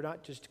hopefully we're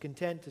not just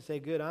content to say,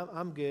 good,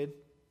 I'm good.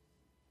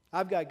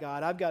 I've got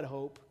God, I've got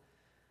hope.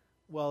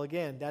 Well,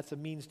 again, that's a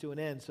means to an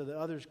end so that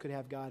others could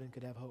have God and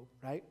could have hope,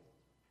 right?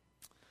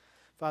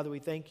 Father, we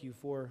thank you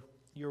for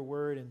your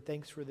word, and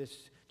thanks for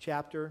this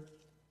chapter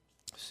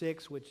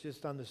 6, which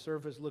just on the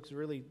surface looks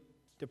really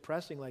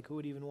depressing, like who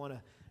would even want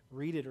to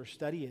read it or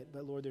study it.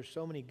 But Lord, there's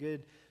so many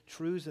good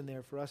truths in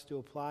there for us to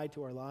apply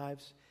to our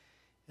lives.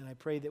 And I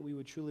pray that we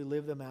would truly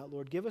live them out.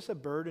 Lord, give us a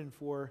burden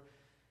for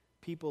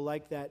people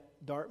like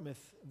that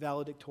Dartmouth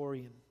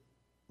valedictorian.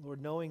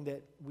 Lord, knowing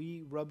that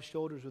we rub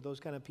shoulders with those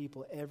kind of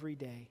people every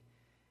day.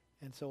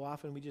 And so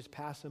often we just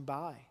pass them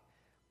by.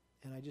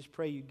 And I just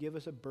pray you give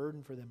us a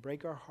burden for them,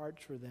 break our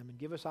hearts for them, and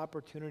give us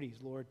opportunities,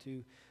 Lord,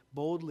 to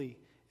boldly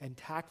and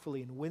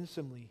tactfully and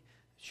winsomely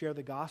share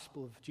the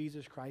gospel of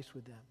Jesus Christ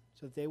with them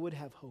so that they would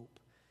have hope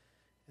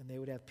and they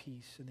would have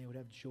peace and they would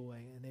have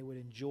joy and they would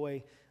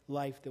enjoy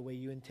life the way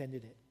you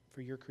intended it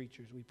for your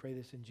creatures. We pray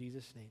this in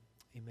Jesus' name.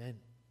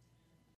 Amen.